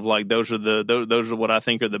is kind of like those are what I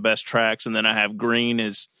think are the best tracks, and then I have green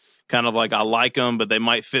is kind of like I like them, but they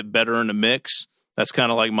might fit better in the mix. That's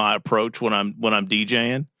kind of like my approach when I'm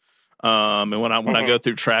DJing, and when I go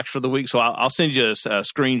through tracks for the week. So I'll send you a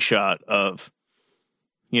screenshot of,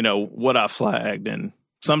 what I flagged. And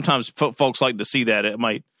sometimes folks like to see that.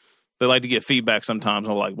 They like to get feedback sometimes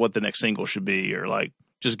on like what the next single should be, or like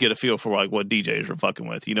just get a feel for like what DJs are fucking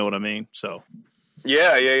with. You know what I mean? So.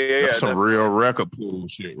 Yeah. That's some real record pool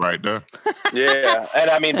shit right there. Yeah,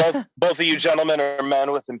 and I mean both of you gentlemen are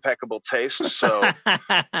men with impeccable taste, so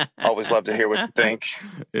always love to hear what you think.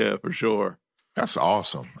 Yeah, for sure. That's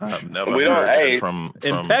awesome. I've never heard that from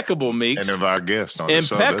impeccable, Meeks. Any of our guests on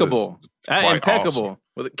impeccable, impeccable awesome.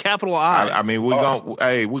 With a capital I. I mean, we're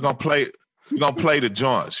gonna play the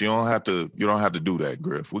joints. You don't have to do that,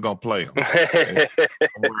 Griff. We're gonna play them.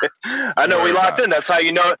 I know we locked in. That's how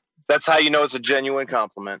you know. That's how you know it's a genuine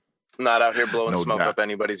compliment. I'm not out here blowing smoke up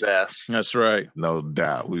anybody's ass. That's right. No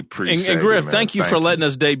doubt. We appreciate it. And Griff, man. thank you for letting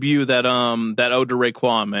us debut that Ode to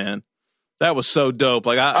Raekwon, man. That was so dope.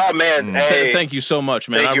 Like thank you so much,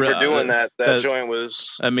 man. Thank you for doing that. That joint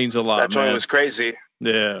was means a lot. That joint was crazy.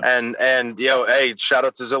 Yeah. And shout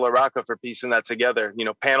out to Zilla Rocca for piecing that together.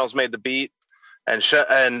 Panels made the beat, and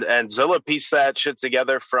Zilla pieced that shit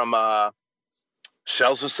together from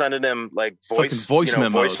Shells was sending him like voice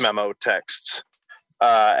memo texts,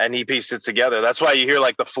 and he pieced it together. That's why you hear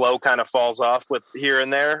like the flow kind of falls off with here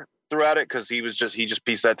and there throughout it, because he just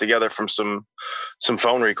pieced that together from some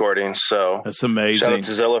phone recordings. So that's amazing. Shout out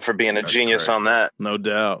to Zilla for being a genius on that. No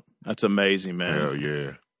doubt. That's amazing, man. Hell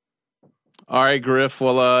yeah. All right, Griff.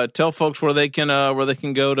 Well, tell folks where they can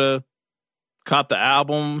go to cop the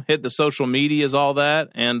album, hit the social medias, all that,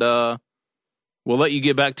 and we'll let you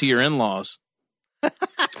get back to your in-laws.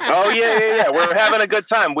 Oh yeah. We're having a good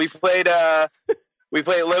time. We played. Let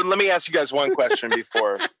me ask you guys one question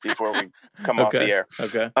before we come off the air.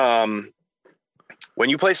 Okay.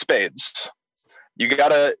 When you play spades, you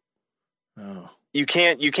gotta. Oh. You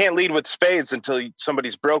can't lead with spades until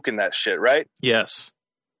somebody's broken that shit, right? Yes.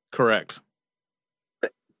 Correct.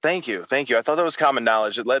 Thank you. I thought that was common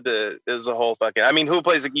knowledge. It was a whole fucking. I mean, you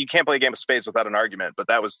can't play a game of spades without an argument, but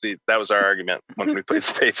that was our argument when we played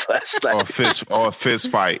spades last night. Or a fist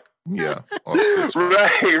fight. Yeah.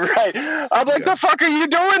 Right. I'm like, the fuck are you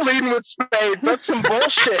doing leading with spades? That's some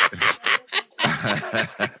bullshit.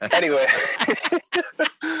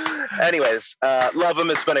 Anyways, love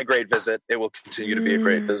him. It's been a great visit. It will continue to be a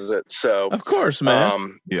great visit. So, of course,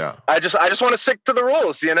 man. Yeah. I just want to stick to the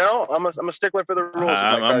rules. I'm a stickler for the rules.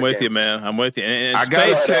 I'm with you, man. I'm with you. And I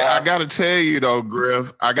gotta tell you though,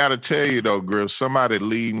 Griff. Somebody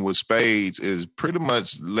leading with spades is pretty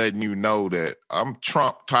much letting you know that I'm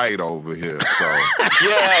Trump tight over here. So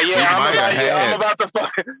yeah.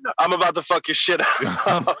 I'm about to fuck your shit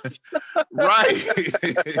up. Right.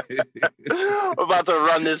 I'm about to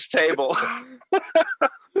run this table. Hell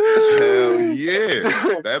yeah.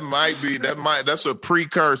 That's a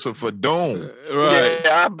precursor for doom. Right.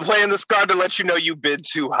 Yeah, I'm playing this card to let you know you bid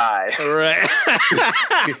too high. Right.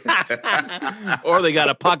 Or they got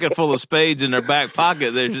a pocket full of spades in their back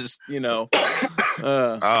pocket. They're just,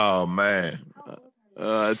 oh man.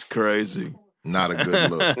 That's crazy. Not a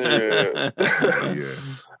good look. Yeah.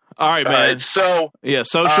 All right, man. All right, so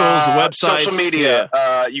socials, websites, social media.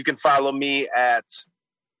 You can follow me at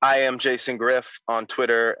I am Jason Griff on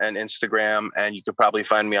Twitter and Instagram, and you could probably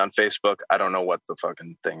find me on Facebook. I don't know what the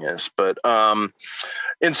fucking thing is, but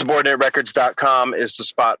insubordinaterecords.com is the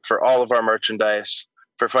spot for all of our merchandise.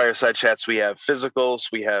 For Fireside Chats, we have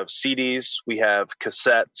physicals, we have CDs, we have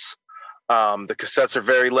cassettes. The cassettes are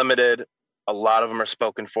very limited. A lot of them are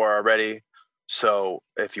spoken for already. So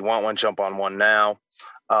if you want one, jump on one now.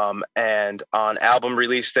 And on album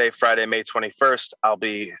release day, Friday, May 21st, I'll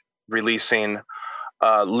be releasing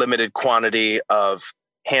a limited quantity of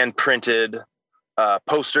hand-printed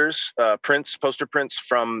poster prints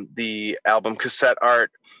from the album cassette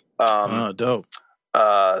art. Dope.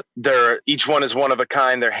 Each one is one of a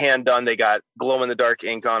kind. They're hand done. They got glow-in-the-dark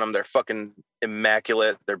ink on them. They're fucking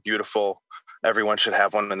immaculate. They're beautiful. Everyone should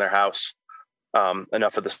have one in their house.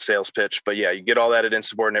 Enough of the sales pitch. But yeah, you get all that at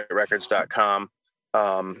insubordinaterecords.com.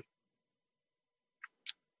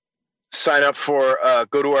 Sign up for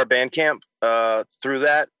go to our Bandcamp through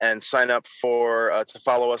that and sign up for to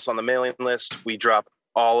follow us on the mailing list. We drop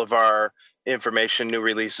all of our information, new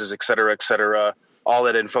releases, et cetera. All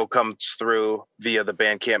that info comes through via the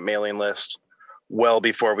Bandcamp mailing list well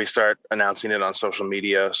before we start announcing it on social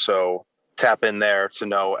media. So tap in there to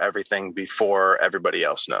know everything before everybody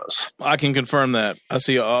else knows. I can confirm that. I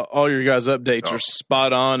see all your guys' updates are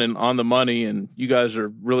spot on and on the money, and you guys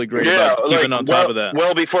are really great about keeping on top of that.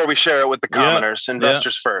 Well before we share it with the commoners,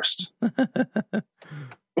 investors first.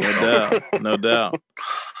 No doubt.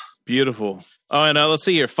 Beautiful. Oh, and let's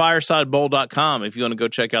see here, firesidebowl.com if you want to go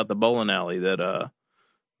check out the bowling alley that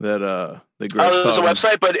the Griff's there's a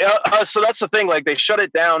website, but so that's the thing, like they shut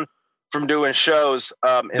it down from doing shows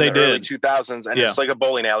in the early 2000s, and it's like a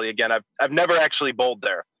bowling alley again. I've never actually bowled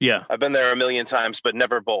there. Yeah, I've been there a million times, but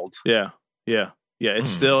never bowled. Yeah. It's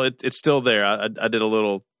still there. I did a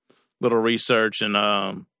little research,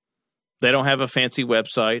 and they don't have a fancy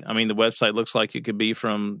website. I mean, the website looks like it could be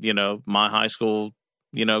from my high school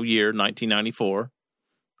year 1994.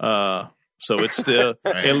 So it's still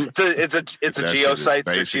it's a GeoSites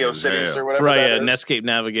or GeoCities or whatever. Right, yeah, Netscape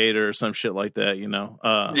Navigator or some shit like that.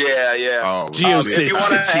 GeoCities. If you want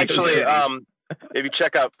to actually, if you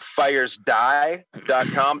check out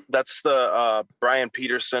firesdie.com, that's the Brian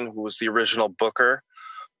Peterson, who was the original booker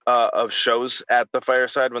of shows at the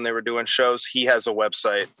Fireside when they were doing shows. He has a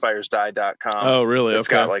website, firesdie.com. Oh, really? It's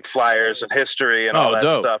got like flyers and history and all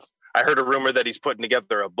that stuff. I heard a rumor that he's putting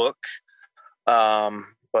together a book.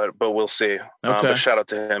 But we'll see. But shout out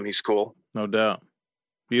to him. He's cool. No doubt.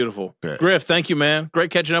 Beautiful. Okay. Griff, thank you, man. Great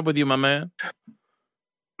catching up with you, my man.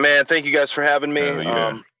 Man, thank you guys for having me.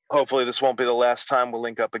 Hopefully this won't be the last time. We'll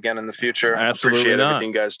link up again in the future. Absolutely. Appreciate everything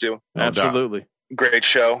you guys do. No Absolutely. Doubt. Great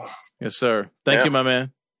show. Yes, sir. Thank you, my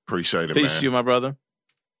man. Appreciate it, Peace to you, my brother.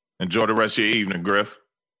 Enjoy the rest of your evening, Griff.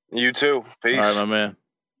 You too. Peace. All right, my man.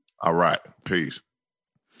 All right. Peace.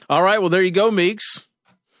 All right. Well, there you go, Meeks.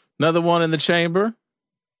 Another one in the chamber.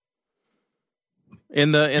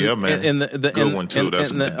 Good one too.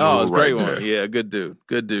 That's a great one. Yeah, good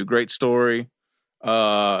dude. Great story.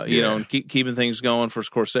 And keeping things going for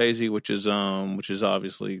Scorsese, which is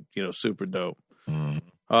obviously super dope.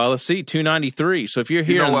 Let's see, 293. So if you're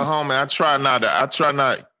here, what, homie, I try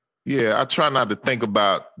not to think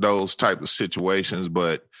about those type of situations,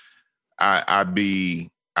 but I be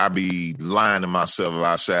lying to myself if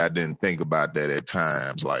I say I didn't think about that at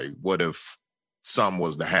times. Like, what if something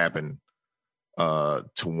was to happen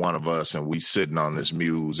to one of us and we sitting on this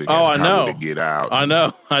music and how would it get out? I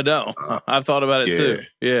know. I've thought about it too.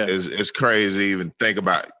 Yeah. It's crazy to even think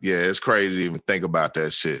about. Yeah, it's crazy to even think about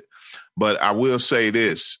that shit. But I will say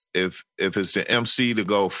this, if it's the MC to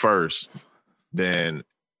go first, then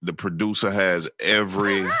the producer has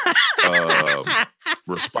every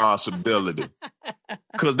responsibility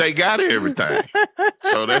because they got everything.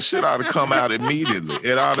 So that shit ought to come out immediately.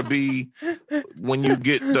 It ought to be when you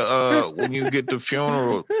get the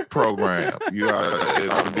funeral program.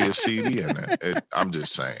 It ought to be a CD in there. I'm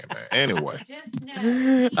just saying, man. Anyway,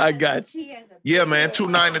 I got you. Yeah, man.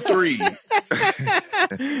 293.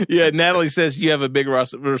 Yeah, Natalie says you have a big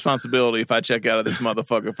responsibility if I check out of this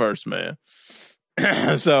motherfucker first, man.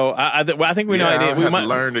 So I think we know. We might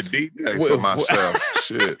learn to DJ for myself.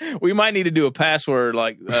 Shit, we might need to do a password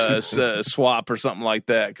like swap or something like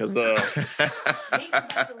that because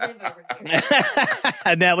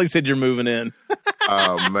Natalie said you're moving in.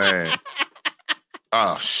 Oh man.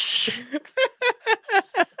 Oh shit.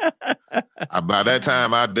 By that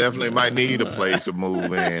time, I definitely might need a place to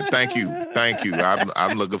move in. Thank you.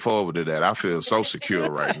 I'm looking forward to that. I feel so secure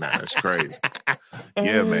right now. It's crazy.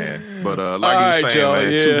 Yeah, man. But like you were saying, Joe,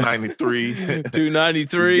 man, yeah. 293.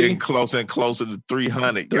 293. Getting closer and closer to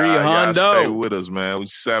 300. 300. Y'all stay with us, man. We're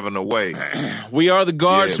 7 away. We are the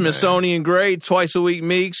Guard, Yeah, Smithsonian Great. Twice a week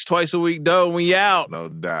Meeks, twice a week Doe. We out. No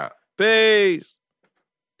doubt. Peace.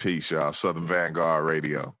 Peace, y'all. Southern Vanguard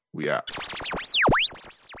Radio. We out.